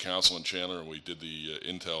the city council in Chandler and we did the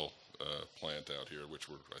Intel plant out here, which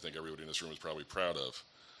I think everybody in this room is probably proud of.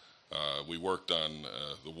 We worked on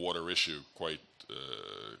the water issue quite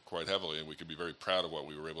heavily, and we could be very proud of what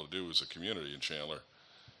we were able to do as a community in Chandler,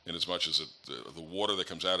 in as much as the water that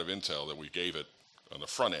comes out of Intel that we gave it on the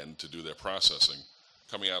front end to do their processing,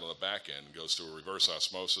 coming out on the back end goes through a reverse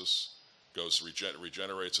osmosis,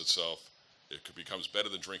 regenerates itself, it becomes better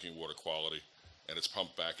than drinking water quality, and it's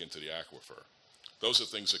pumped back into the aquifer. Those are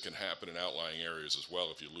things that can happen in outlying areas as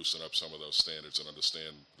well if you loosen up some of those standards and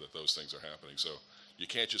understand that those things are happening. So you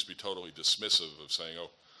can't just be totally dismissive of saying,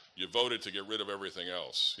 oh, you voted to get rid of everything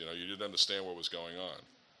else. You didn't understand what was going on.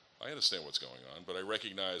 I understand what's going on, but I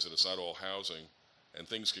recognize that it's not all housing, and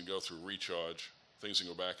things can go through recharge. Things can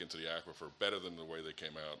go back into the aquifer better than the way they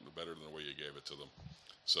came out and better than the way you gave it to them.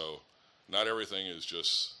 So not everything is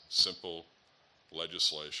just simple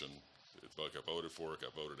legislation. It's like I voted for it,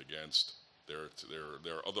 got voted against. There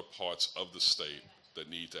are other parts of the state that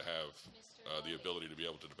need to have the ability to be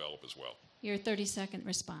able to develop as well. Your 30-second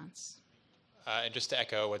response. And just to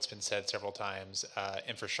echo what's been said several times,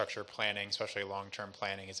 infrastructure planning, especially long-term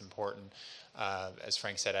planning, is important. As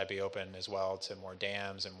Frank said, I'd be open as well to more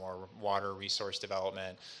dams and more water resource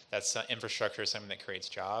development. That's infrastructure is something that creates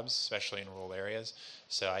jobs, especially in rural areas.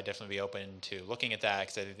 So I'd definitely be open to looking at that,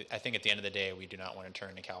 because I think at the end of the day, we do not want to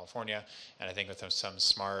turn to California. And I think with some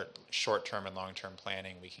smart short-term and long-term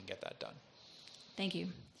planning, we can get that done. Thank you.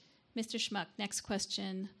 Mr. Schmuck, next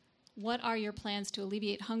question. What are your plans to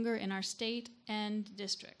alleviate hunger in our state and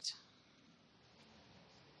district?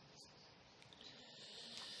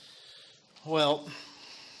 Well,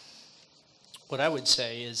 what I would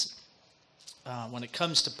say is when it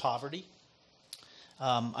comes to poverty,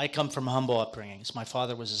 I come from humble upbringings. My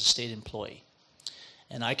father was a state employee.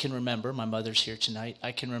 And I can remember, my mother's here tonight,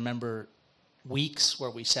 I can remember weeks where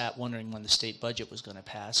we sat wondering when the state budget was going to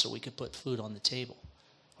pass so we could put food on the table,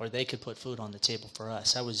 or they could put food on the table for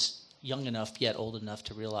us. I was young enough yet old enough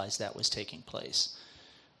to realize that was taking place.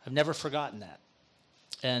 I've never forgotten that.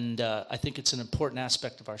 And I think it's an important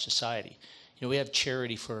aspect of our society. We have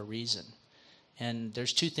charity for a reason. And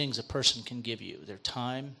there's two things a person can give you, their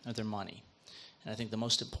time or their money. And I think the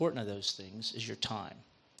most important of those things is your time.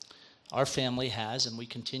 Our family has, and we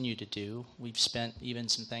continue to do, we've spent even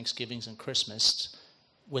some Thanksgivings and Christmas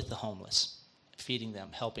with the homeless, feeding them,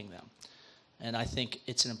 helping them. And I think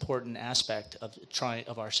it's an important aspect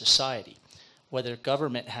of our society. Whether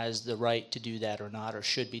government has the right to do that or not, or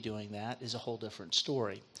should be doing that, is a whole different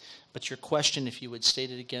story. But your question, if you would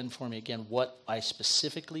state it again for me again, what I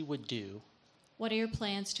specifically would do. What are your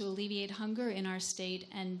plans to alleviate hunger in our state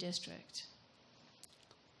and district?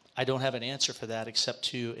 I don't have an answer for that except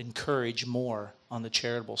to encourage more on the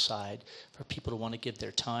charitable side for people to want to give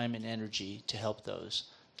their time and energy to help those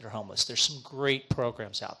that are homeless. There's some great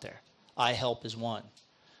programs out there. I Help is one.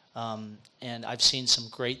 And I've seen some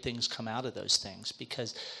great things come out of those things,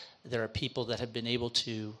 because there are people that have been able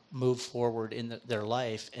to move forward in their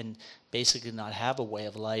life and basically not have a way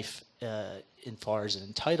of life in far as an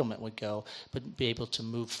entitlement would go, but be able to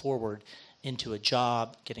move forward into a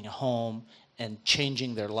job, getting a home, and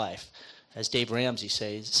changing their life. As Dave Ramsey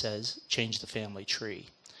says, change the family tree.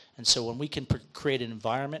 And so when we can create an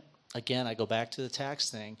environment, again, I go back to the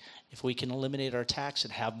tax thing. If we can eliminate our tax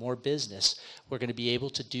and have more business, we're going to be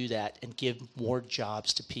able to do that and give more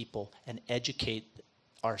jobs to people and educate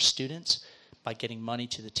our students by getting money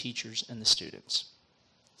to the teachers and the students.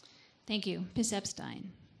 Thank you. Ms.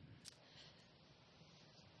 Epstein.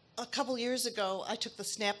 A couple years ago, I took the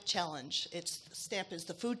SNAP challenge. SNAP is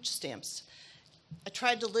the food stamps. I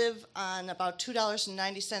tried to live on about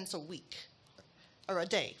 $2.90 a week, or a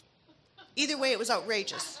day. Either way, it was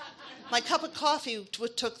outrageous. My cup of coffee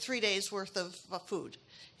took 3 days' worth of food.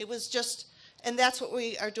 It was just, and that's what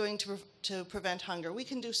we are doing to prevent hunger. We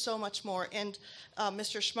can do so much more. And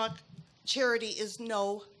Mr. Schmuck, charity is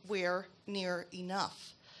nowhere near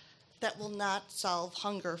enough. That will not solve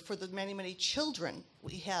hunger for the many, many children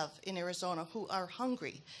we have in Arizona who are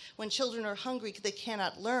hungry. When children are hungry, they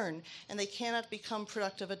cannot learn, and they cannot become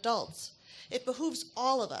productive adults. It behooves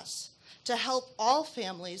all of us to help all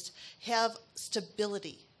families have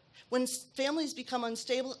stability. When families become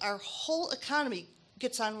unstable, our whole economy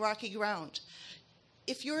gets on rocky ground.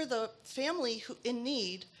 If you're the family who in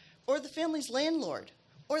need, or the family's landlord,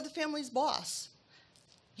 or the family's boss,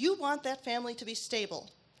 you want that family to be stable.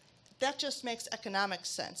 That just makes economic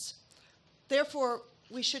sense. Therefore,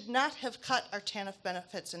 we should not have cut our TANF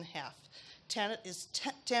benefits in half.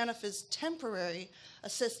 TANF is temporary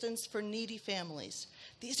assistance for needy families.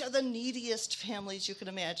 These are the neediest families you can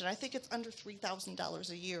imagine. I think it's under $3,000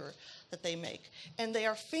 a year that they make. And they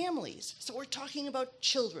are families. So we're talking about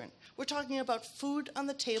children. We're talking about food on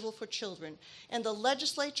the table for children. And the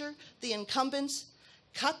legislature, the incumbents,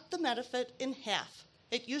 cut the benefit in half.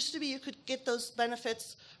 It used to be you could get those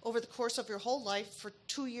benefits over the course of your whole life for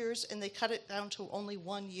 2 years, and they cut it down to only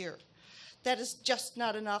 1 year. That is just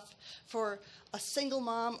not enough for a single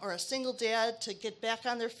mom or a single dad to get back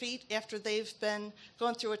on their feet after they've been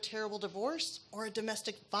going through a terrible divorce or a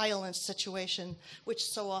domestic violence situation, which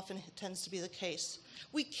so often tends to be the case.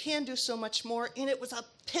 We can do so much more, and it was a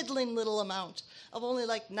piddling little amount of only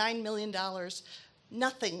like $9 million,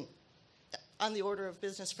 nothing on the order of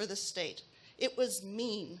business for this state. It was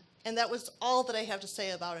mean, and that was all that I have to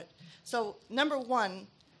say about it. So, number one,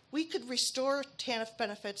 we could restore TANF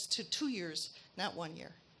benefits to 2 years, not 1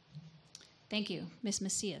 year. Thank you. Ms.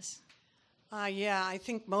 Macias. Yeah, I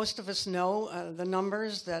think most of us know the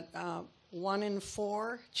numbers that 1 in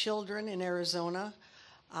 4 children in Arizona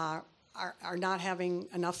are not having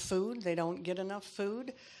enough food. They don't get enough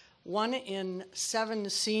food. 1 in 7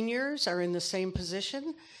 seniors are in the same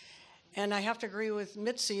position. And I have to agree with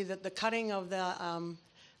Mitzi that the cutting of the,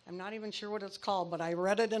 I'm not even sure what it's called, but I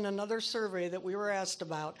read it in another survey that we were asked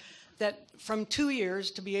about, that from 2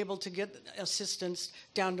 years to be able to get assistance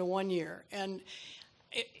down to 1 year. And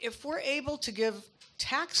if we're able to give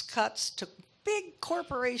tax cuts to big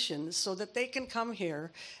corporations so that they can come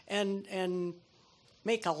here and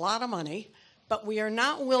make a lot of money, but we are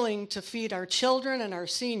not willing to feed our children and our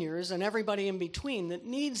seniors and everybody in between that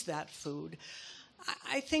needs that food,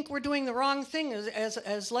 I think we're doing the wrong thing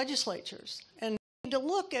as legislatures. And we need to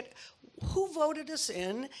look at who voted us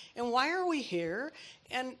in and why are we here,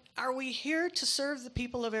 and are we here to serve the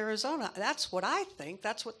people of Arizona? That's what I think.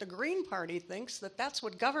 That's what the Green Party thinks, that's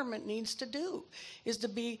what government needs to do, is to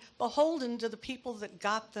be beholden to the people that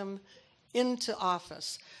got them into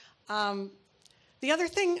office. The other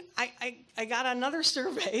thing, I got another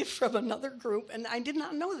survey from another group, and I did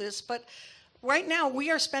not know this, but right now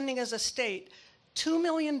we are spending as a state $2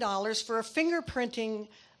 million for a fingerprinting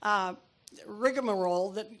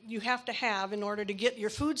rigmarole that you have to have in order to get your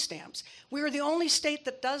food stamps. We are the only state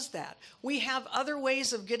that does that. We have other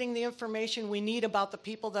ways of getting the information we need about the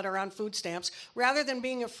people that are on food stamps, rather than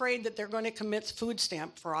being afraid that they're going to commit food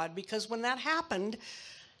stamp fraud. Because when that happened,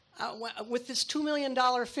 with this $2 million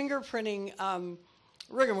fingerprinting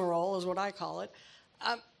rigmarole, is what I call it,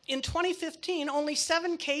 in 2015, only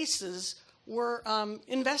 7 cases were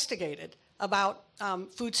investigated about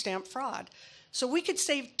food stamp fraud. So we could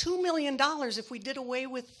save $2 million if we did away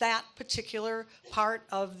with that particular part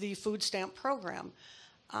of the food stamp program.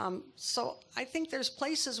 So I think there's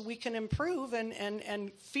places we can improve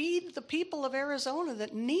and feed the people of Arizona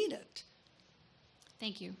that need it.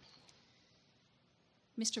 Thank you.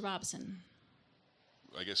 Mr. Robson.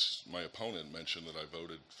 I guess my opponent mentioned that I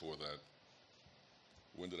voted for that.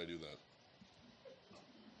 When did I do that?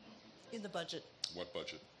 In the budget. What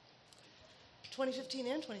budget? 2015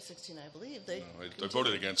 and 2016, I believe. I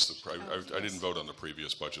voted against I didn't vote on the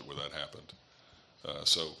previous budget where that happened.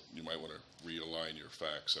 So you might want to realign your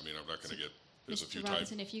facts. I mean, I'm not going to get, there's a few Mr. times.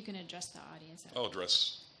 Robinson, if you can address the audience. I'll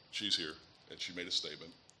address, she's here, and she made a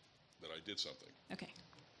statement that I did something. Okay.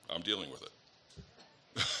 I'm dealing with it.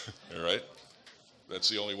 All right? That's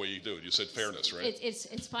the only way you do it. You said fairness, right?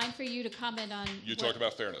 It's fine for you to comment on. You talked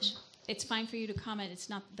about fairness. It's fine for you to comment. It's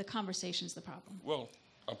not the conversation's the problem. Well,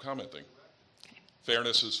 I'm commenting. Okay.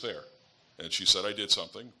 Fairness is fair. And she said I did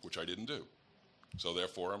something which I didn't do. So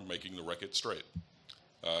therefore, I'm making the record straight.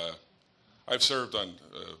 I've served on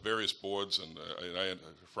various boards, and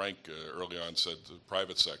Frank early on said the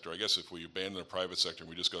private sector. I guess if we abandon the private sector and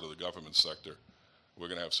we just go to the government sector, we're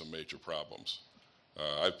going to have some major problems.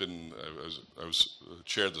 I was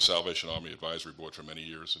chaired the Salvation Army Advisory Board for many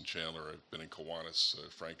years in Chandler. I've been in Kiwanis.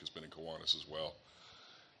 Frank has been in Kiwanis as well.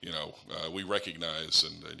 You know, we recognize,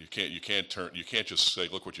 and you can't just say,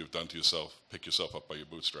 look what you've done to yourself, pick yourself up by your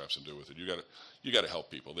bootstraps and do with it. You got to help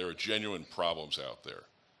people. There are genuine problems out there,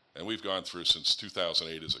 and we've gone through since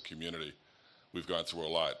 2008 as a community. We've gone through a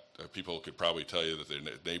lot. People could probably tell you that their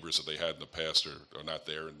neighbors that they had in the past are not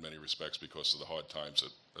there in many respects because of the hard times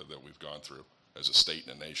that we've gone through as a state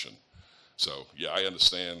and a nation. So yeah, I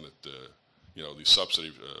understand that you know, these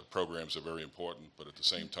subsidy programs are very important, but at the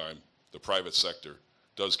same time, the private sector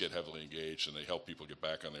does get heavily engaged, and they help people get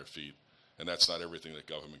back on their feet. And that's not everything that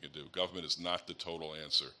government can do. Government is not the total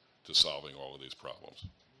answer to solving all of these problems.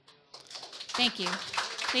 Thank you.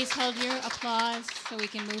 Please hold your applause so we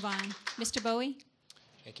can move on. Mr. Bowie?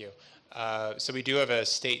 Thank you. So we do have a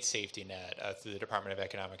state safety net through the Department of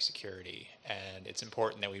Economic Security, and it's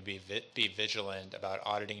important that we be vigilant about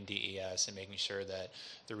auditing DES and making sure that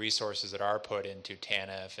the resources that are put into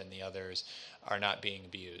TANF and the others are not being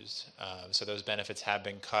abused. So those benefits have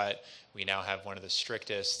been cut. We now have one of the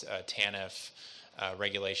strictest TANF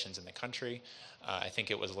regulations in the country. I think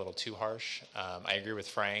it was a little too harsh. I agree with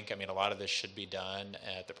Frank. I mean, a lot of this should be done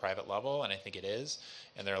at the private level, and I think it is.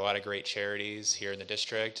 And there are a lot of great charities here in the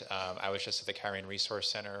district. I was just at the Kyrene Resource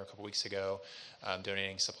Center a couple weeks ago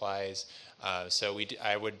donating supplies. So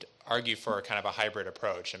I would argue for kind of a hybrid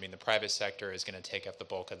approach. I mean, the private sector is going to take up the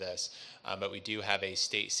bulk of this, but we do have a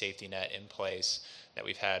state safety net in place that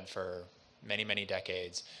we've had for many, many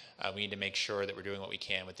decades. We need to make sure that we're doing what we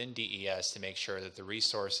can within DES to make sure that the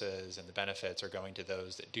resources and the benefits are going to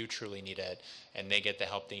those that do truly need it, and they get the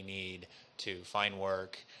help they need to find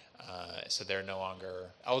work, so they're no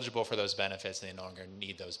longer eligible for those benefits and they no longer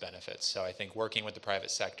need those benefits. So I think working with the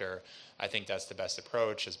private sector, I think that's the best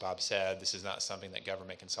approach. As Bob said, this is not something that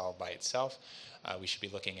government can solve by itself. We should be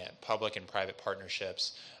looking at public and private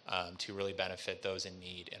partnerships to really benefit those in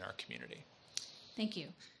need in our community. Thank you.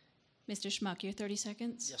 Mr. Schmuck, your 30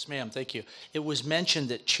 seconds. Yes, ma'am. Thank you. It was mentioned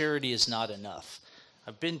that charity is not enough.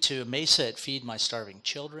 I've been to Mesa at Feed My Starving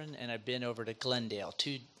Children, and I've been over to Glendale,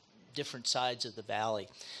 two different sides of the valley.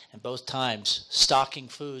 And both times, stocking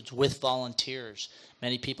foods with volunteers,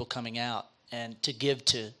 many people coming out, and to give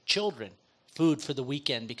to children food for the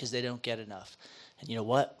weekend because they don't get enough. And you know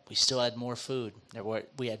what? We still had more food.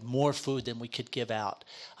 We had more food than we could give out.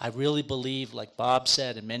 I really believe, like Bob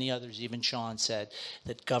said and many others, even Sean said,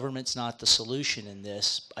 that government's not the solution in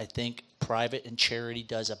this. I think private and charity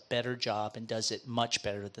does a better job and does it much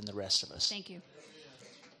better than the rest of us. Thank you.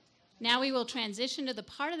 Now we will transition to the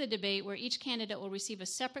part of the debate where each candidate will receive a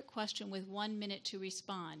separate question with 1 minute to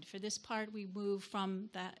respond. For this part, we move from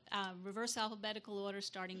the reverse alphabetical order,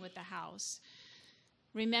 starting with the House.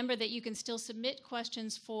 Remember that you can still submit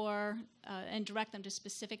questions for and direct them to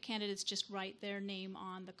specific candidates. Just write their name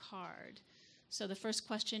on the card. So the first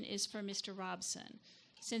question is for Mr. Robson.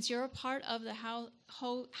 Since you're a part of the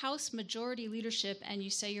House majority leadership and you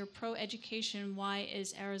say you're pro-education, why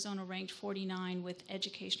is Arizona ranked 49 with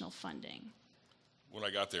educational funding? When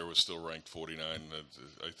I got there, it was still ranked 49.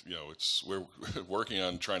 We're working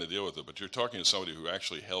on trying to deal with it, but you're talking to somebody who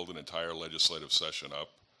actually held an entire legislative session up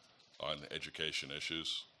on education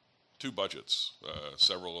issues. 2 budgets.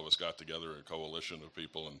 Several of us got together, a coalition of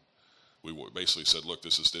people, and we basically said, look,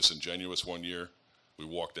 this is disingenuous. One year, we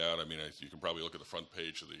walked out. I mean, you can probably look at the front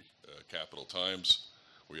page of the Capital Times,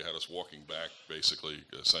 where you had us walking back, basically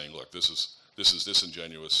saying, look, this is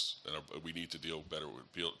disingenuous, and we need to deal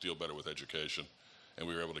better with education, and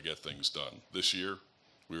we were able to get things done. This year,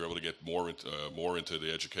 we were able to get more into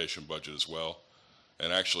the education budget as well,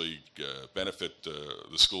 and actually benefit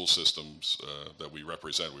the school systems that we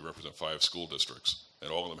represent. We represent 5 school districts, and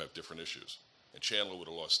all of them have different issues. And Chandler would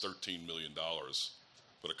have lost $13 million,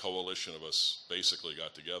 but a coalition of us basically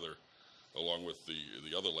got together, along with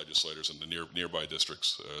the other legislators in the nearby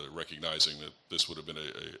districts, recognizing that this would have been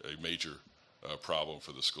a major problem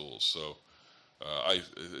for the schools. So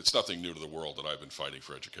it's nothing new to the world that I've been fighting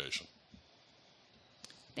for education.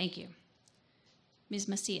 Thank you. Ms.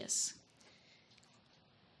 Macias.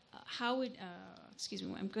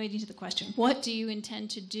 I'm going into the question. What do you intend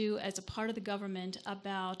to do as a part of the government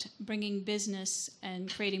about bringing business and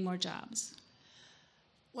creating more jobs?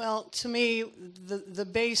 Well, to me, the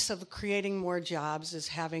base of creating more jobs is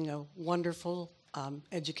having a wonderful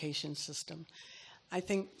education system. I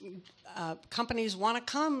think companies want to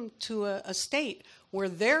come to a state where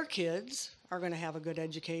their kids are going to have a good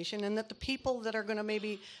education, and that the people that are going to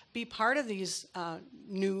maybe be part of these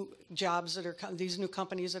new jobs that are these new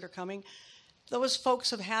companies that are coming, those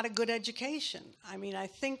folks have had a good education. I mean, I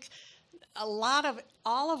think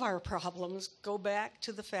all of our problems go back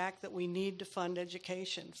to the fact that we need to fund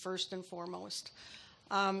education first and foremost.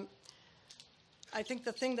 I think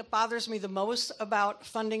the thing that bothers me the most about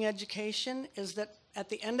funding education is that at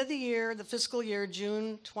the end of the year, the fiscal year,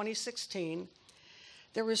 June 2016,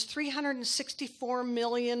 there was $364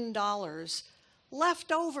 million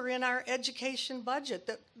left over in our education budget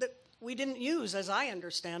that we didn't use, as I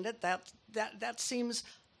understand it. That seems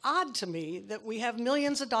odd to me, that we have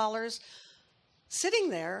millions of dollars sitting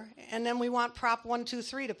there, and then we want Prop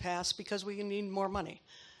 123 to pass because we need more money.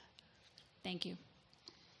 Thank you.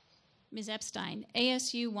 Ms. Epstein,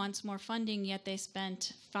 ASU wants more funding, yet they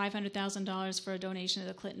spent $500,000 for a donation to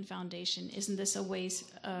the Clinton Foundation. Isn't this a waste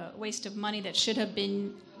of money that should have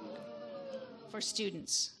been for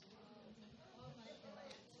students?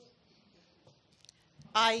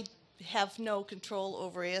 I have no control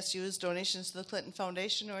over ASU's donations to the Clinton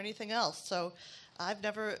Foundation or anything else. So I've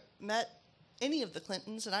never met any of the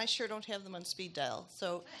Clintons, and I sure don't have them on speed dial.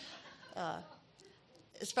 So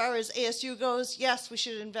as far as ASU goes, yes, we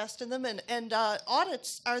should invest in them. And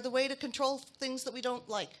audits are the way to control things that we don't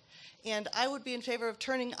like. And I would be in favor of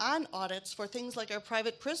turning on audits for things like our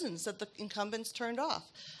private prisons that the incumbents turned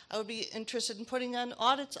off. I would be interested in putting on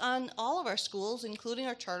audits on all of our schools, including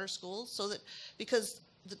our charter schools, so that because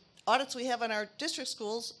the audits we have on our district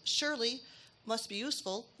schools surely must be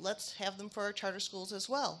useful, let's have them for our charter schools as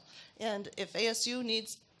well. And if ASU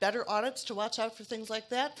needs better audits to watch out for things like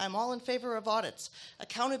that, I'm all in favor of audits.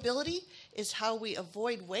 Accountability is how we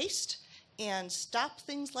avoid waste and stop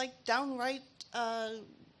things like downright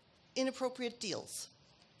inappropriate deals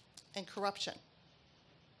and corruption.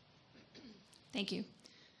 Thank you.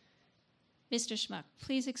 Mr. Schmuck,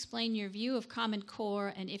 please explain your view of Common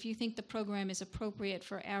Core and if you think the program is appropriate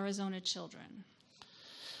for Arizona children.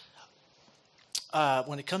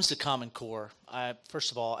 When it comes to Common Core,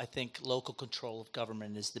 first of all, I think local control of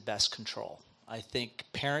government is the best control. I think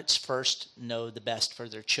parents first know the best for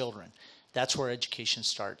their children. That's where education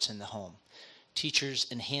starts, in the home. Teachers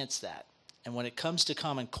enhance that. And when it comes to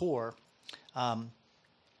Common Core, I'm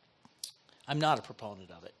not a proponent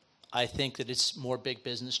of it. I think that it's more big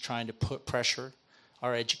business trying to put pressure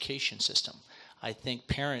our education system. I think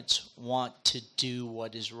parents want to do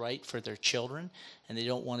what is right for their children, and they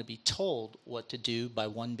don't want to be told what to do by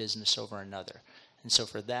one business over another. And so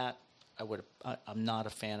for that, I'm not a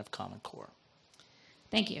fan of Common Core.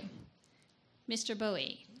 Thank you. Mr.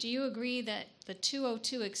 Bowie, do you agree that the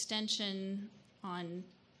 202 extension on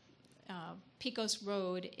Pecos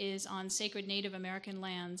Road is on sacred Native American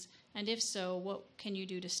lands? And if so, what can you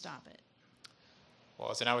do to stop it? Well,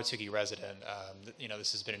 as an Ahwatukee resident,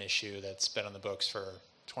 this has been an issue that's been on the books for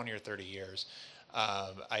 20 or 30 years.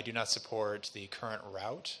 I do not support the current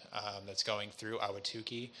route that's going through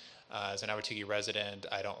Ahwatukee. As an Ahwatukee resident,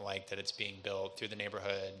 I don't like that it's being built through the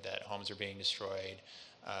neighborhood, that homes are being destroyed,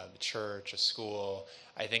 the church, a school.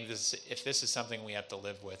 I think if this is something we have to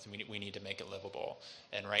live with, we need to make it livable.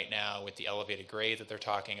 And right now, with the elevated grade that they're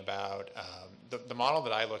talking about, the model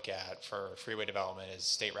that I look at for freeway development is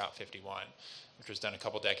State Route 51, which was done a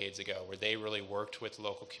couple decades ago, where they really worked with the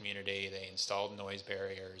local community. They installed noise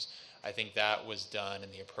barriers. I think that was done in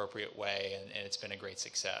the appropriate way, and it's been a great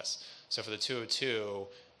success. So for the 202,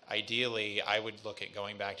 ideally, I would look at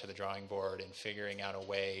going back to the drawing board and figuring out a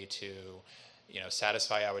way to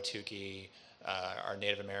satisfy Ahwatukee, our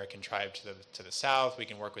Native American tribe to the south. We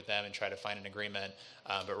can work with them and try to find an agreement.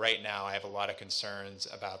 But right now, I have a lot of concerns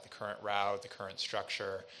about the current route, the current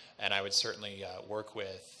structure, and I would certainly work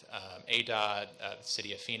with ADOT, the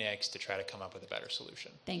City of Phoenix, to try to come up with a better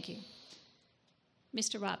solution. Thank you.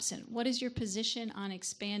 Mr. Robson, what is your position on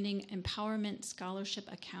expanding empowerment scholarship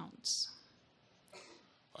accounts?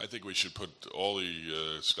 I think we should put all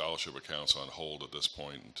the scholarship accounts on hold at this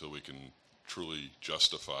point until we can truly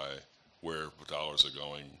justify where dollars are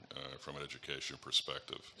going from an education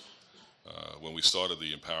perspective. When we started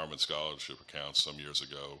the empowerment scholarship accounts some years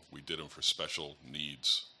ago, we did them for special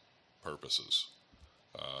needs purposes.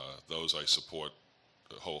 Those I support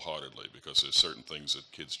wholeheartedly, because there's certain things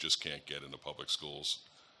that kids just can't get in the public schools,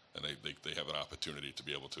 and they have an opportunity to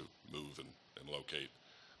be able to move and locate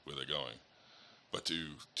where they're going. But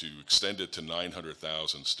to extend it to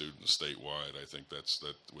 900,000 students statewide, I think that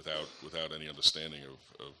without any understanding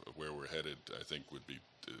of where we're headed, I think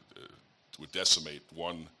would decimate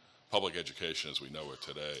one, public education as we know it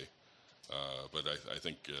today. But I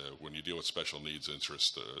think when you deal with special needs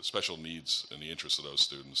in the interest of those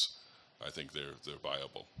students, I think they're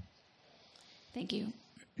viable. Thank you.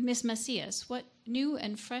 Ms. Macias, what new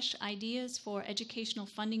and fresh ideas for educational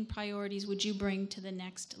funding priorities would you bring to the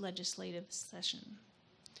next legislative session?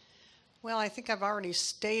 Well, I think I've already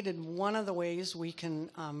stated one of the ways we can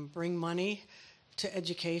bring money to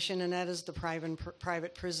education, and that is the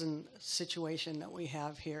private prison situation that we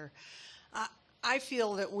have here. I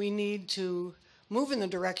feel that we need to move in the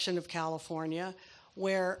direction of California,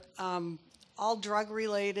 where all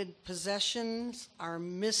drug-related possessions are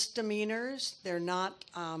misdemeanors. They're not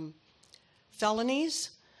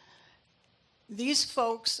felonies. These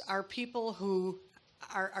folks are people who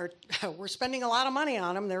we're spending a lot of money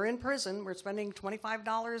on them. They're in prison. We're spending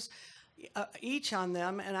 $25 each on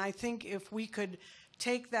them. And I think if we could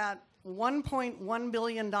take that $1.1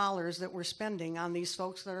 billion that we're spending on these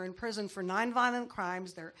folks that are in prison for nonviolent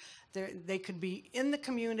crimes. They could be in the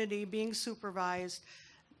community being supervised.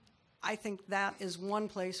 I think that is one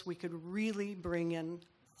place we could really bring in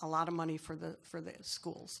a lot of money for the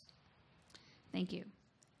schools. Thank you.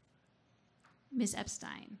 Ms.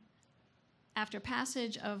 Epstein, after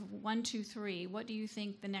passage of 1, 2, 3, what do you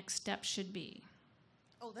think the next step should be?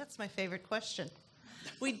 Oh, that's my favorite question.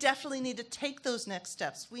 We definitely need to take those next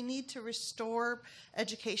steps. We need to restore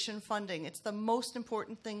education funding. It's the most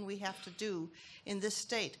important thing we have to do in this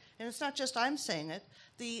state. And it's not just I'm saying it.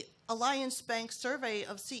 The Alliance Bank survey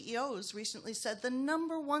of CEOs recently said the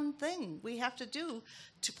number one thing we have to do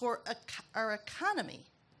for our economy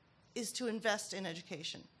is to invest in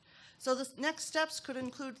education. So the next steps could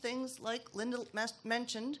include things like Linda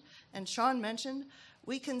mentioned and Sean mentioned.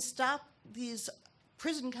 We can stop these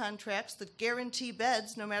prison contracts that guarantee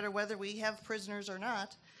beds no matter whether we have prisoners or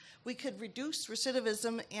not. We could reduce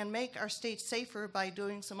recidivism and make our state safer by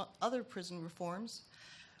doing some other prison reforms.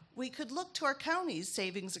 We could look to our county's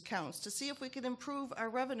savings accounts to see if we could improve our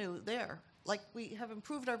revenue there. Like we have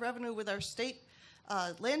improved our revenue with our state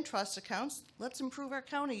land trust accounts, let's improve our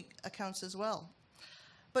county accounts as well.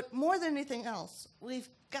 But more than anything else, we've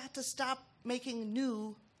got to stop making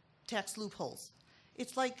new tax loopholes.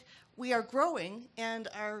 It's like we are growing and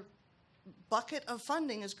our bucket of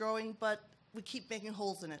funding is growing, but we keep making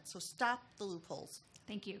holes in it. So stop the loopholes.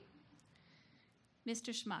 Thank you.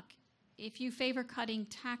 Mr. Schmuck, if you favor cutting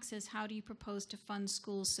taxes, how do you propose to fund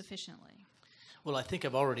schools sufficiently? Well, I think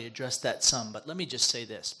I've already addressed that some, but let me just say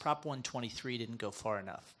this. Prop 123 didn't go far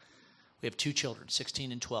enough. We have 2 children,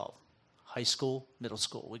 16 and 12, high school, middle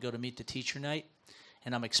school. We go to meet the teacher night,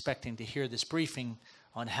 and I'm expecting to hear this briefing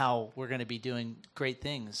on how we're going to be doing great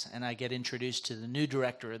things. And I get introduced to the new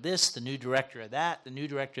director of this, the new director of that, the new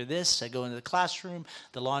director of this. I go into the classroom,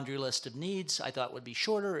 the laundry list of needs I thought would be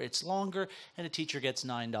shorter, it's longer, and a teacher gets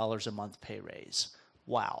 $9 a month pay raise.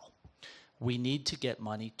 Wow. We need to get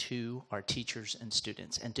money to our teachers and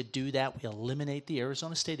students. And to do that, we eliminate the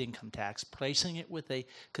Arizona state income tax, placing it with a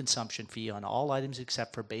consumption fee on all items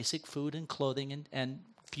except for basic food and clothing and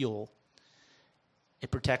fuel. It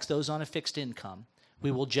protects those on a fixed income. We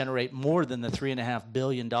will generate more than the $3.5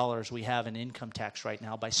 billion we have in income tax right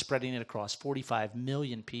now by spreading it across 45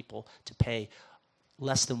 million people to pay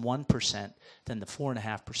less than 1% than the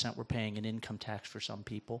 4.5% we're paying in income tax for some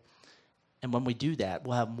people. And when we do that,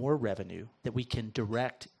 we'll have more revenue that we can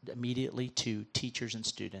direct immediately to teachers and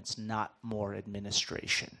students, not more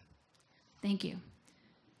administration. Thank you.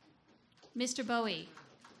 Mr. Bowie,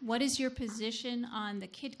 what is your position on the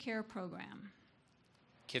Kid Care program?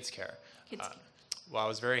 Kids Care. Kids Care. Well, I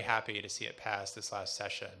was very happy to see it pass this last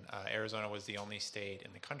session. Arizona was the only state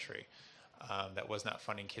in the country that was not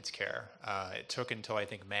funding Kids Care. It took until, I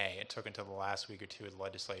think, May. It took until the last week or two of the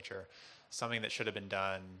legislature, something that should have been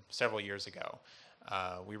done several years ago.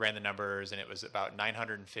 We ran the numbers, and it was about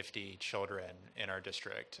 950 children in our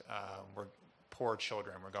district were poor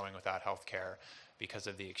children were going without health care because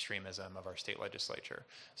of the extremism of our state legislature.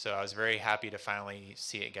 So I was very happy to finally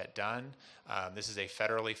see it get done. This is a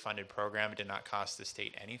federally funded program. It did not cost the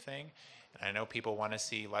state anything. And I know people want to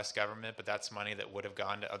see less government, but that's money that would have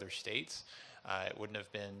gone to other states. It wouldn't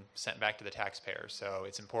have been sent back to the taxpayers. So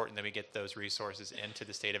it's important that we get those resources into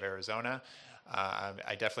the state of Arizona.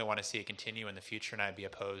 I definitely want to see it continue in the future, and I'd be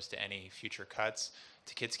opposed to any future cuts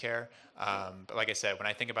to Kids Care. But like I said, when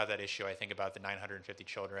I think about that issue, I think about the 950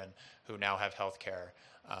 children who now have health care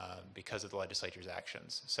because of the legislature's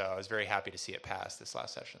actions. So I was very happy to see it pass this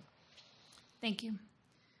last session. Thank you.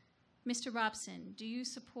 Mr. Robson, do you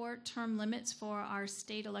support term limits for our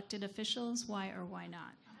state elected officials? Why or why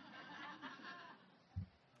not?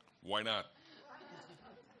 Why not?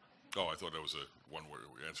 Oh, I thought that was a one word.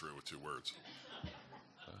 We answer it with 2 words.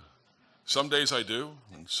 Some days I do,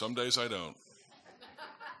 and some days I don't.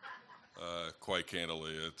 Quite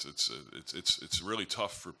candidly, it's really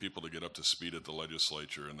tough for people to get up to speed at the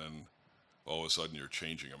legislature, and then all of a sudden you're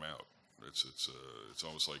changing them out. It's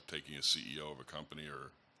almost like taking a CEO of a company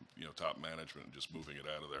or top management and just moving it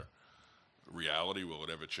out of there. Reality, will it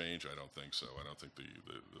ever change? I don't think so. I don't think the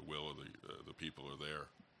will of the people are there,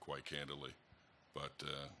 quite candidly. But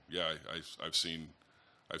yeah, I've seen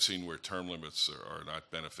where term limits are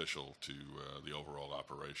not beneficial to the overall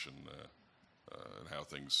operation and how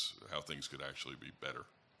things could actually be better.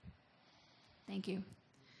 Thank you.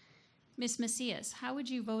 Ms. Macias, how would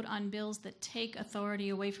you vote on bills that take authority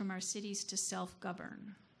away from our cities to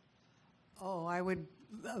self-govern? Oh, I would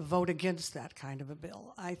vote against that kind of a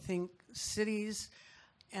bill. I think cities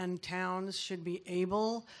and towns should be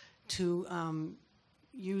able to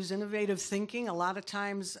use innovative thinking. A lot of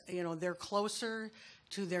times, they're closer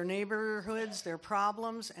to their neighborhoods, their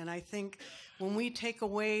problems, and I think when we take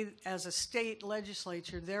away, as a state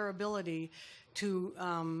legislature, their ability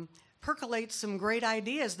to percolate some great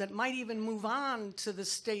ideas that might even move on to the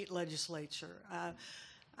state legislature.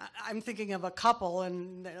 I'm thinking of a couple,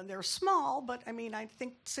 and they're small, but I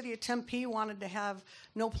think City of Tempe wanted to have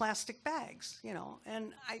no plastic bags,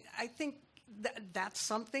 and I think that's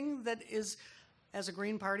something that is, as a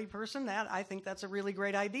Green Party person, I think that's a really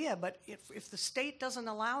great idea. But if the state doesn't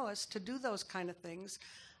allow us to do those kind of things,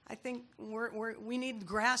 I think we need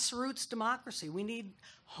grassroots democracy. We need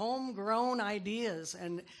homegrown ideas,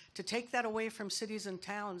 and to take that away from cities and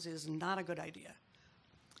towns is not a good idea.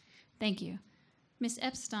 Thank you. Ms.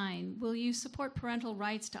 Epstein, will you support parental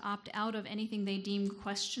rights to opt out of anything they deem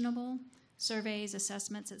questionable? Surveys,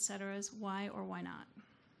 assessments, etc. Why or why not?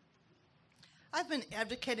 I've been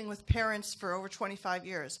advocating with parents for over 25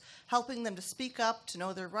 years, helping them to speak up, to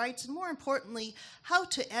know their rights, and more importantly, how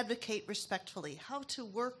to advocate respectfully, how to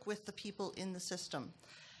work with the people in the system.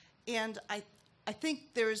 And I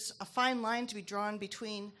think there's a fine line to be drawn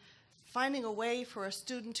between finding a way for a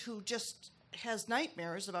student who just has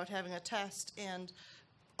nightmares about having a test and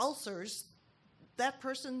ulcers. That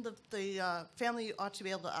person, the family ought to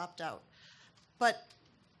be able to opt out. But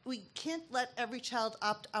we can't let every child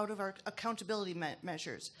opt out of our accountability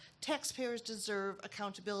measures. Taxpayers deserve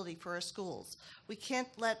accountability for our schools. We can't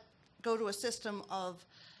go to a system of,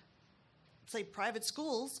 say, private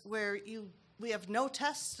schools where we have no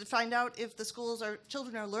tests to find out if the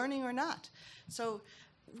children are learning or not. So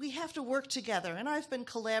we have to work together, and I've been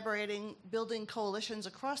collaborating, building coalitions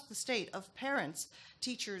across the state of parents,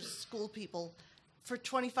 teachers, school people, for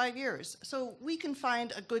 25 years. So we can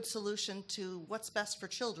find a good solution to what's best for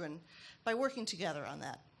children by working together on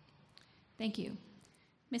that. Thank you.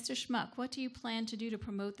 Mr. Schmuck, what do you plan to do to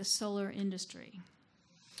promote the solar industry?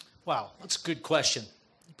 Wow, that's a good question.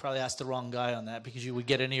 You probably asked the wrong guy on that, because you would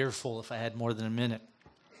get an earful if I had more than a minute.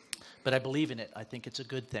 But I believe in it. I think it's a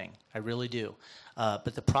good thing. I really do.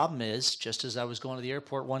 But the problem is, just as I was going to the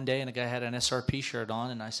airport one day and a guy had an SRP shirt on,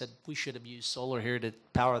 and I said, we should have used solar here to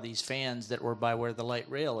power these fans that were by where the light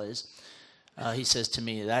rail is. He says to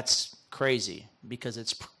me, that's crazy, because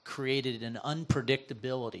it's created an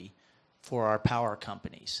unpredictability for our power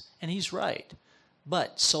companies. And he's right.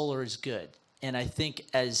 But solar is good. And I think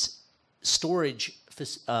as storage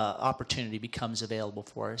opportunity becomes available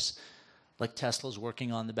for us, like Tesla's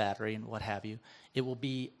working on the battery and what have you, it will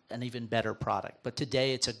be an even better product. But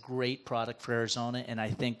today it's a great product for Arizona, and I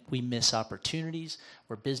think we miss opportunities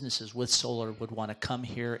where businesses with solar would want to come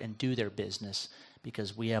here and do their business,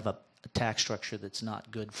 because we have a tax structure that's not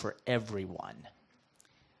good for everyone.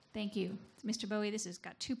 Thank you. Mr. Bowie, this has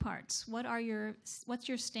got two parts. What's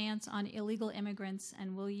your stance on illegal immigrants,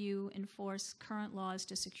 and will you enforce current laws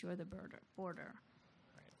to secure the border?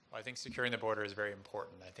 Well, I think securing the border is very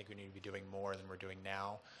important. I think we need to be doing more than we're doing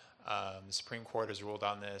now. The Supreme Court has ruled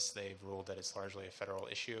on this. They've ruled that it's largely a federal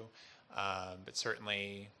issue. But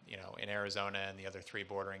certainly, in Arizona and the other 3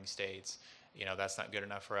 bordering states, that's not good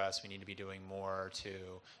enough for us. We need to be doing more to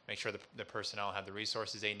make sure the personnel have the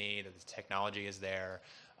resources they need, that the technology is there.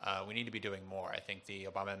 We need to be doing more. I think the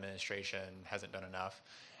Obama administration hasn't done enough.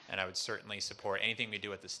 And I would certainly support anything we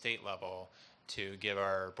do at the state level to give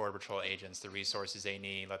our Border Patrol agents the resources they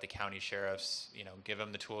need, let the county sheriffs, give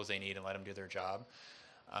them the tools they need and let them do their job.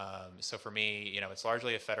 So for me, it's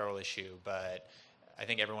largely a federal issue, but I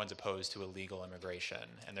think everyone's opposed to illegal immigration,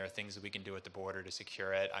 and there are things that we can do at the border to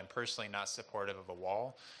secure it. I'm personally not supportive of a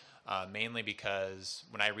wall, mainly because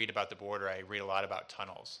when I read about the border, I read a lot about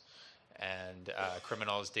tunnels and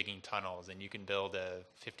criminals digging tunnels, and you can build a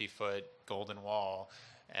 50-foot golden wall,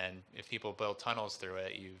 and if people build tunnels through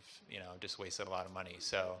it, you've just wasted a lot of money.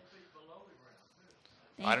 So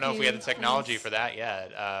I don't know if we have the technology for that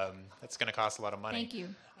yet. That's going to cost a lot of money. Thank you.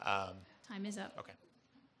 Time is up. Okay.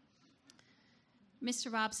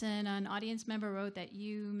 Mr. Robson, an audience member wrote that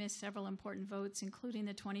you missed several important votes, including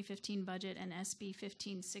the 2015 budget and SB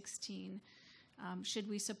 1516. Should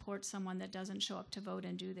we support someone that doesn't show up to vote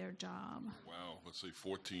and do their job? Wow, let's say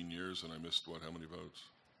 14 years, and I missed how many votes?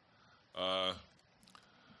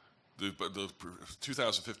 The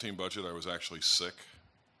 2015 budget, I was actually sick.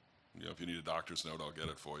 If you need a doctor's note, I'll get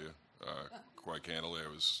it for you. Quite candidly, I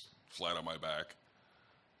was flat on my back.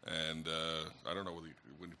 And I don't know,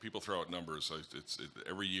 when people throw out numbers,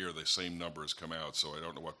 every year the same numbers come out, so I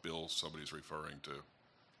don't know what bill somebody's referring to.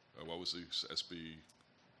 What was the SB?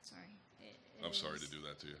 Sorry. I'm sorry to do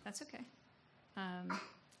that to you. That's okay.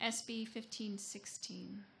 SB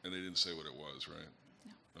 1516. And they didn't say what it was, right?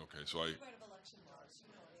 No. Okay, so I... Election laws,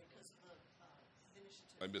 because of the initiative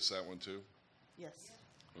I missed that one too. Yes.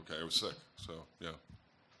 Okay, I was sick, so yeah.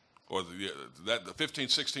 Or the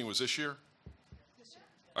 15-16 was this year?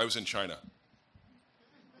 I was in China.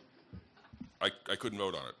 I couldn't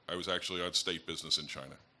vote on it. I was actually on state business in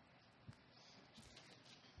China.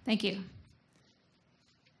 Thank you.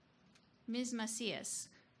 Ms. Macias,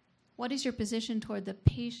 what is your position toward the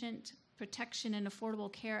Patient Protection and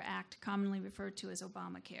Affordable Care Act, commonly referred to as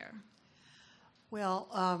Obamacare?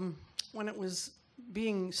 Well, when it was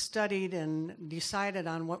being studied and decided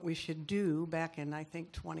on what we should do back in, I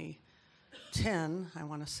think, 2010, I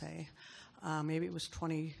want to say, maybe it was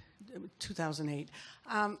 2008,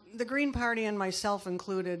 the Green Party and myself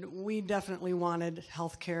included, we definitely wanted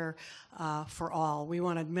health care for all. We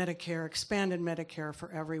wanted Medicare, expanded Medicare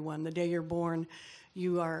for everyone. The day you're born,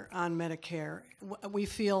 you are on Medicare. We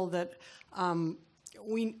feel that a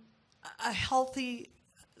healthy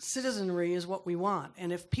citizenry is what we want.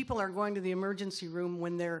 And if people are going to the emergency room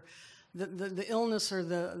when the illness or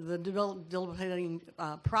the debilitating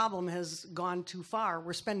problem has gone too far,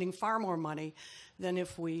 we're spending far more money than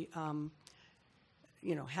if we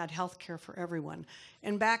had health care for everyone.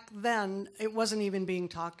 And back then, it wasn't even being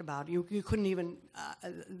talked about. You couldn't even,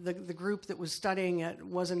 the group that was studying it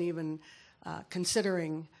wasn't even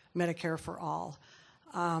considering Medicare for all.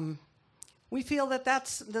 We feel that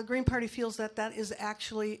the Green Party feels that is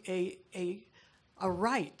actually a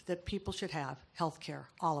right that people should have, health care,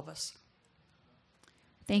 all of us.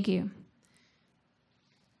 Thank you.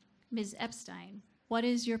 Ms. Epstein, what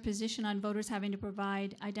is your position on voters having to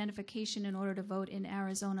provide identification in order to vote in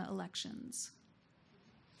Arizona elections?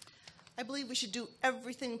 I believe we should do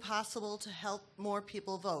everything possible to help more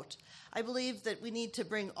people vote. I believe that we need to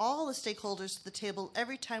bring all the stakeholders to the table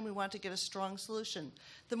every time we want to get a strong solution.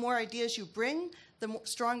 The more ideas you bring, the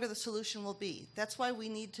stronger the solution will be. That's why we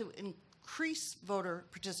need to increase voter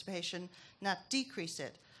participation, not decrease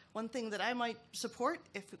it. One thing that I might support,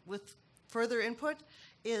 with further input,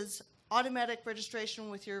 is automatic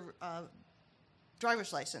registration with your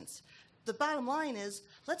driver's license. The bottom line is,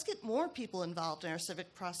 let's get more people involved in our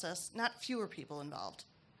civic process, not fewer people involved.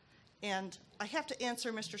 And I have to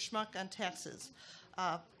answer Mr. Schmuck on taxes.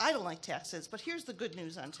 I don't like taxes, but here's the good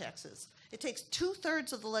news on taxes. It takes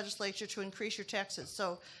 2/3 of the legislature to increase your taxes,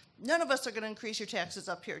 so none of us are going to increase your taxes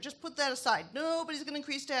up here. Just put that aside. Nobody's going to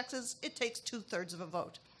increase taxes. It takes 2/3 of a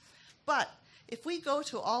vote. But if we go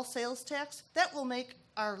to all sales tax, that will make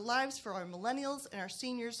our lives for our millennials and our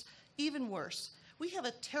seniors even worse. We have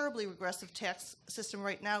a terribly regressive tax system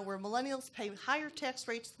right now where millennials pay higher tax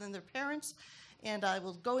rates than their parents, and I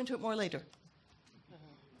will go into it more later.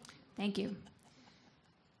 Thank you.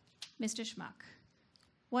 Mr. Schmuck,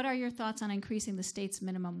 what are your thoughts on increasing the state's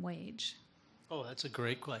minimum wage? Oh, that's a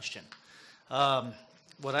great question.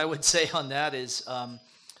 What I would say on that is,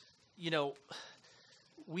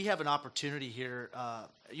 we have an opportunity here.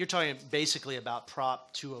 You're talking basically about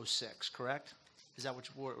Prop 206, correct? Is that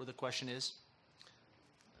what the question is?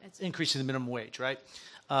 Increasing the minimum wage, right?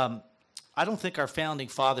 I don't think our founding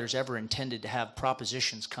fathers ever intended to have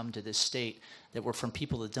propositions come to this state that were from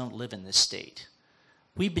people that don't live in this state.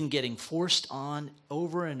 We've been getting forced on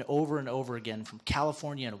over and over and over again from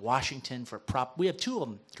California and Washington for we have two of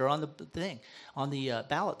them that are on the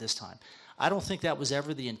ballot this time. I don't think that was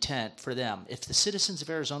ever the intent for them. If the citizens of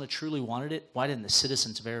Arizona truly wanted it, why didn't the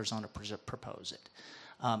citizens of Arizona propose it?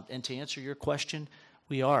 And to answer your question,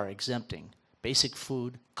 we are exempting basic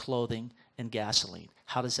food, clothing, and gasoline.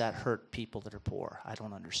 How does that hurt people that are poor? I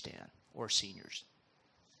don't understand. Or seniors.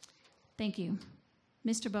 Thank you.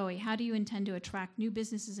 Mr. Bowie, how do you intend to attract new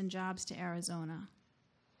businesses and jobs to Arizona?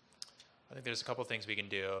 I think there's a couple things we can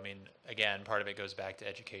do. I mean, again, part of it goes back to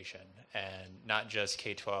education, and not just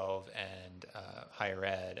K-12 and higher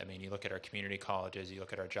ed. I mean, you look at our community colleges, you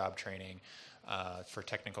look at our job training for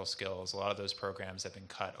technical skills. A lot of those programs have been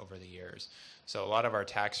cut over the years. So a lot of our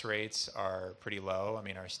tax rates are pretty low. I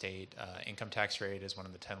mean, our state income tax rate is one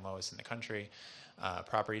of the 10 lowest in the country.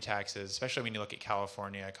 Property taxes, especially when you look at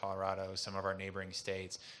California, Colorado, some of our neighboring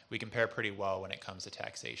states, we compare pretty well when it comes to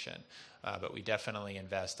taxation. But we definitely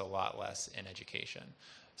invest a lot less in education.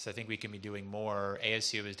 So I think we can be doing more.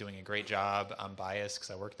 ASU is doing a great job. I'm biased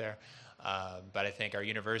because I work there. But I think our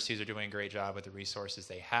universities are doing a great job with the resources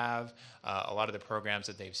they have. A lot of the programs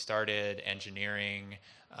that they've started, engineering,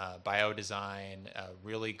 biodesign,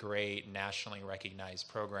 really great nationally recognized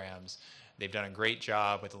programs. They've done a great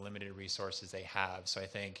job with the limited resources they have. So I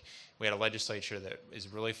think we had a legislature that is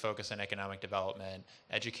really focused on economic development,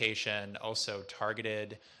 education, also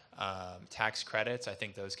targeted tax credits. I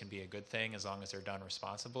think those can be a good thing as long as they're done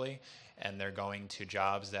responsibly and they're going to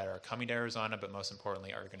jobs that are coming to Arizona, but most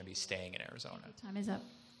importantly are going to be staying in Arizona. Time is up.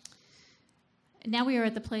 Now we are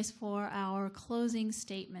at the place for our closing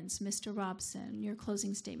statements. Mr. Robson, your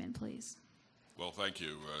closing statement, please. Well, thank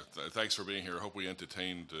you. Thanks for being here. I hope we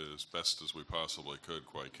entertained as best as we possibly could,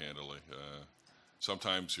 quite candidly.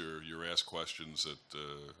 Sometimes you're asked questions that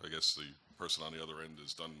I guess the person on the other end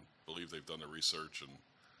believe they've done the research and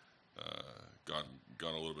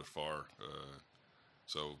gone a little bit far.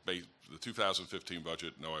 So the 2015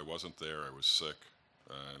 budget, no, I wasn't there. I was sick,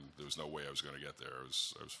 and there was no way I was going to get there. I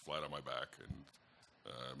was flat on my back, and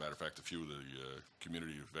matter of fact, a few of the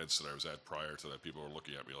community events that I was at prior to that, people were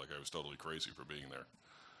looking at me like I was totally crazy for being there.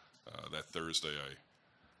 That Thursday,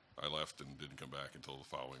 I left and didn't come back until the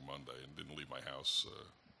following Monday, and didn't leave my house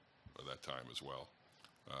at that time as well.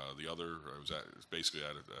 The other,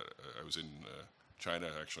 I was in China,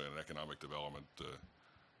 actually, on an economic development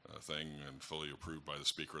thing, and fully approved by the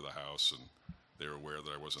Speaker of the House, and they were aware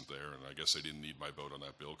that I wasn't there, and I guess they didn't need my vote on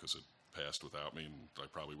that bill because it passed without me, and I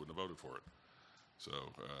probably wouldn't have voted for it. So,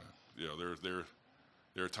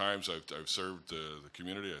 there are times I've served the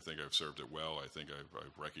community. I think I've served it well. I think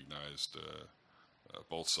I've recognized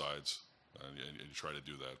both sides, and you try to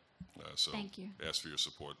do that. So Thank you. Ask for your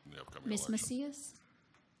support in the upcoming Ms. election. Macias?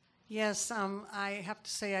 Yes, I have to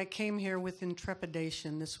say I came here with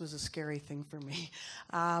intrepidation. This was a scary thing for me.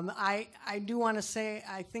 I do want to say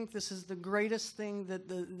I think this is the greatest thing that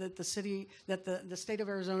the state of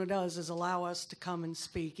Arizona does, is allow us to come and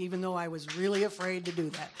speak, even though I was really afraid to do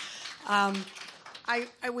that.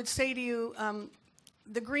 I would say to you,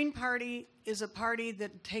 the Green Party is a party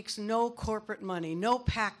that takes no corporate money, no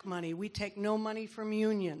PAC money. We take no money from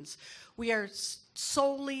unions. We are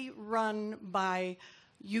solely run by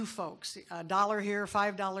you folks, $1 here,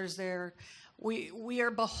 $5 there. We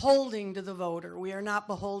are beholding to the voter. We are not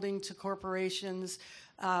beholding to corporations.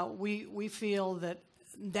 We feel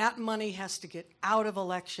that money has to get out of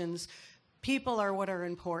elections. People are what are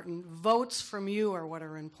important. Votes from you are what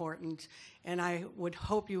are important. And I would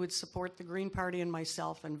hope you would support the Green Party and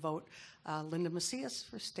myself and vote Linda Macias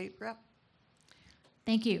for state rep.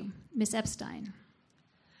 Thank you. Ms. Epstein?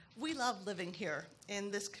 We love living here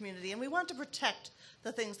in this community, and we want to protect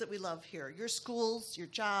the things that we love here: your schools, your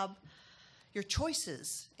job, your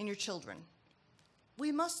choices, and your children.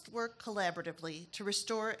 We must work collaboratively to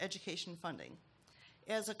restore education funding.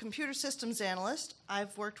 As a computer systems analyst,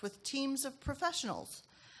 I've worked with teams of professionals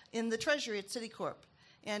in the Treasury at Citicorp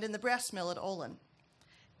and in the brass mill at Olin.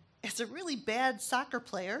 As a really bad soccer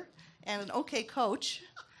player and an okay coach,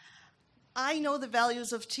 I know the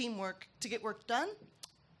values of teamwork to get work done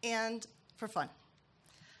and for fun.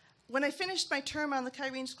 When I finished my term on the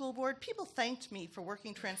Kyrene School Board, people thanked me for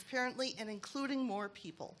working transparently and including more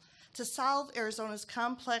people. To solve Arizona's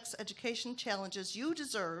complex education challenges, you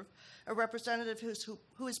deserve a representative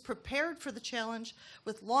who is prepared for the challenge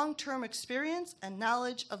with long-term experience and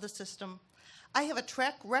knowledge of the system. I have a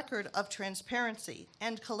track record of transparency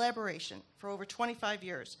and collaboration for over 25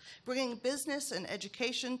 years, bringing business and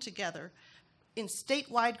education together in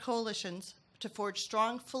statewide coalitions to forge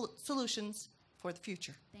strong solutions for the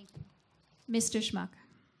future. Thank you. Mr. Schmuck?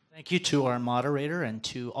 Thank you to our moderator and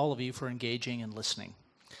to all of you for engaging and listening.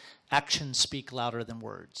 Actions speak louder than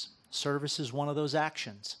words. Service is one of those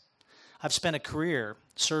actions. I've spent a career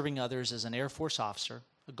serving others as an Air Force officer,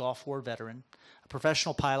 a Gulf War veteran, a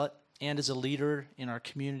professional pilot, and as a leader in our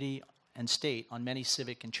community and state on many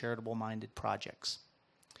civic and charitable-minded projects.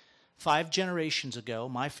 5 generations ago,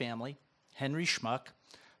 my family, Henry Schmuck,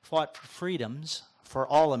 fought for freedoms for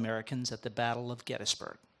all Americans at the Battle of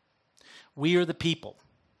Gettysburg. We are the people.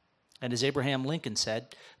 And as Abraham Lincoln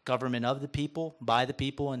said, government of the people, by the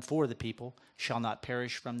people, and for the people shall not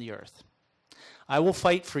perish from the earth. I will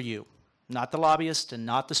fight for you, not the lobbyist and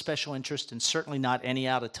not the special interest, and certainly not any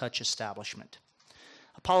out-of-touch establishment.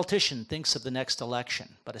 A politician thinks of the next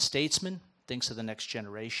election, but a statesman thinks of the next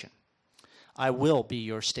generation. I will be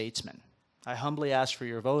your statesman. I humbly ask for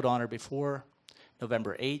your vote on or before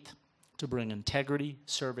November 8th to bring integrity,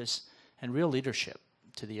 service, and real leadership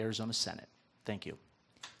to the Arizona Senate. Thank you.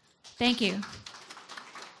 Thank you.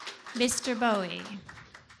 Mr. Bowie?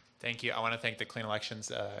 Thank you. I want to thank the Clean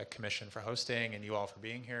Elections Commission for hosting and you all for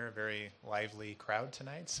being here. A very lively crowd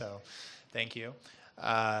tonight, so thank you.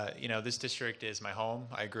 This district is my home.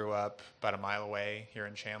 I grew up about a mile away here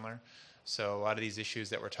in Chandler. So a lot of these issues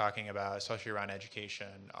that we're talking about, especially around education,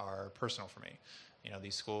 are personal for me.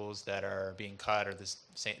 These schools that are being cut are it's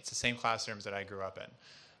the same classrooms that I grew up in.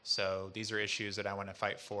 So these are issues that I want to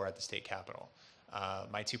fight for at the state capitol.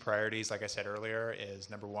 My two priorities, like I said earlier, is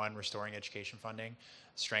number one, restoring education funding,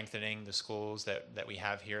 strengthening the schools that we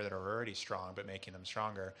have here that are already strong, but making them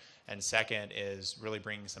stronger. And second is really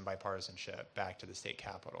bringing some bipartisanship back to the state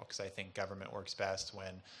capitol, because I think government works best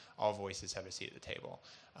when all voices have a seat at the table.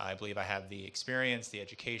 I believe I have the experience, the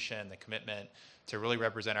education, the commitment to really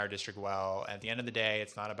represent our district well. At the end of the day,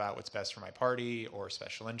 it's not about what's best for my party or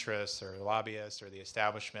special interests or the lobbyists or the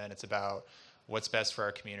establishment. It's about what's best for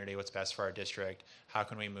our community, what's best for our district, how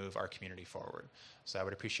can we move our community forward. So I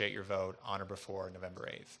would appreciate your vote on or before November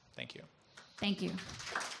 8th. Thank you. Thank you.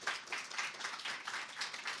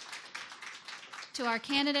 To our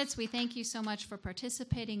candidates, we thank you so much for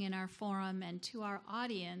participating in our forum, and to our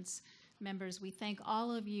audience members, we thank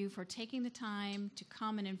all of you for taking the time to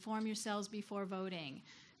come and inform yourselves before voting.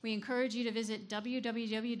 We encourage you to visit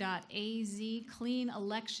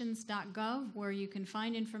www.azcleanelections.gov, where you can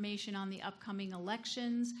find information on the upcoming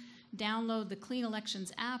elections, download the Clean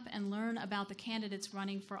Elections app, and learn about the candidates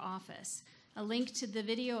running for office. A link to the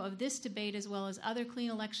video of this debate, as well as other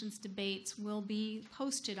Clean Elections debates, will be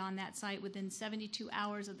posted on that site within 72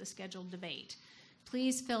 hours of the scheduled debate.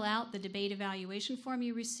 Please fill out the debate evaluation form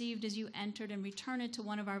you received as you entered and return it to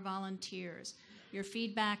one of our volunteers. Your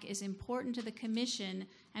feedback is important to the commission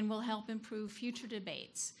and will help improve future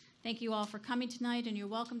debates. Thank you all for coming tonight, and you're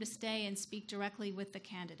welcome to stay and speak directly with the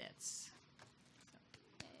candidates.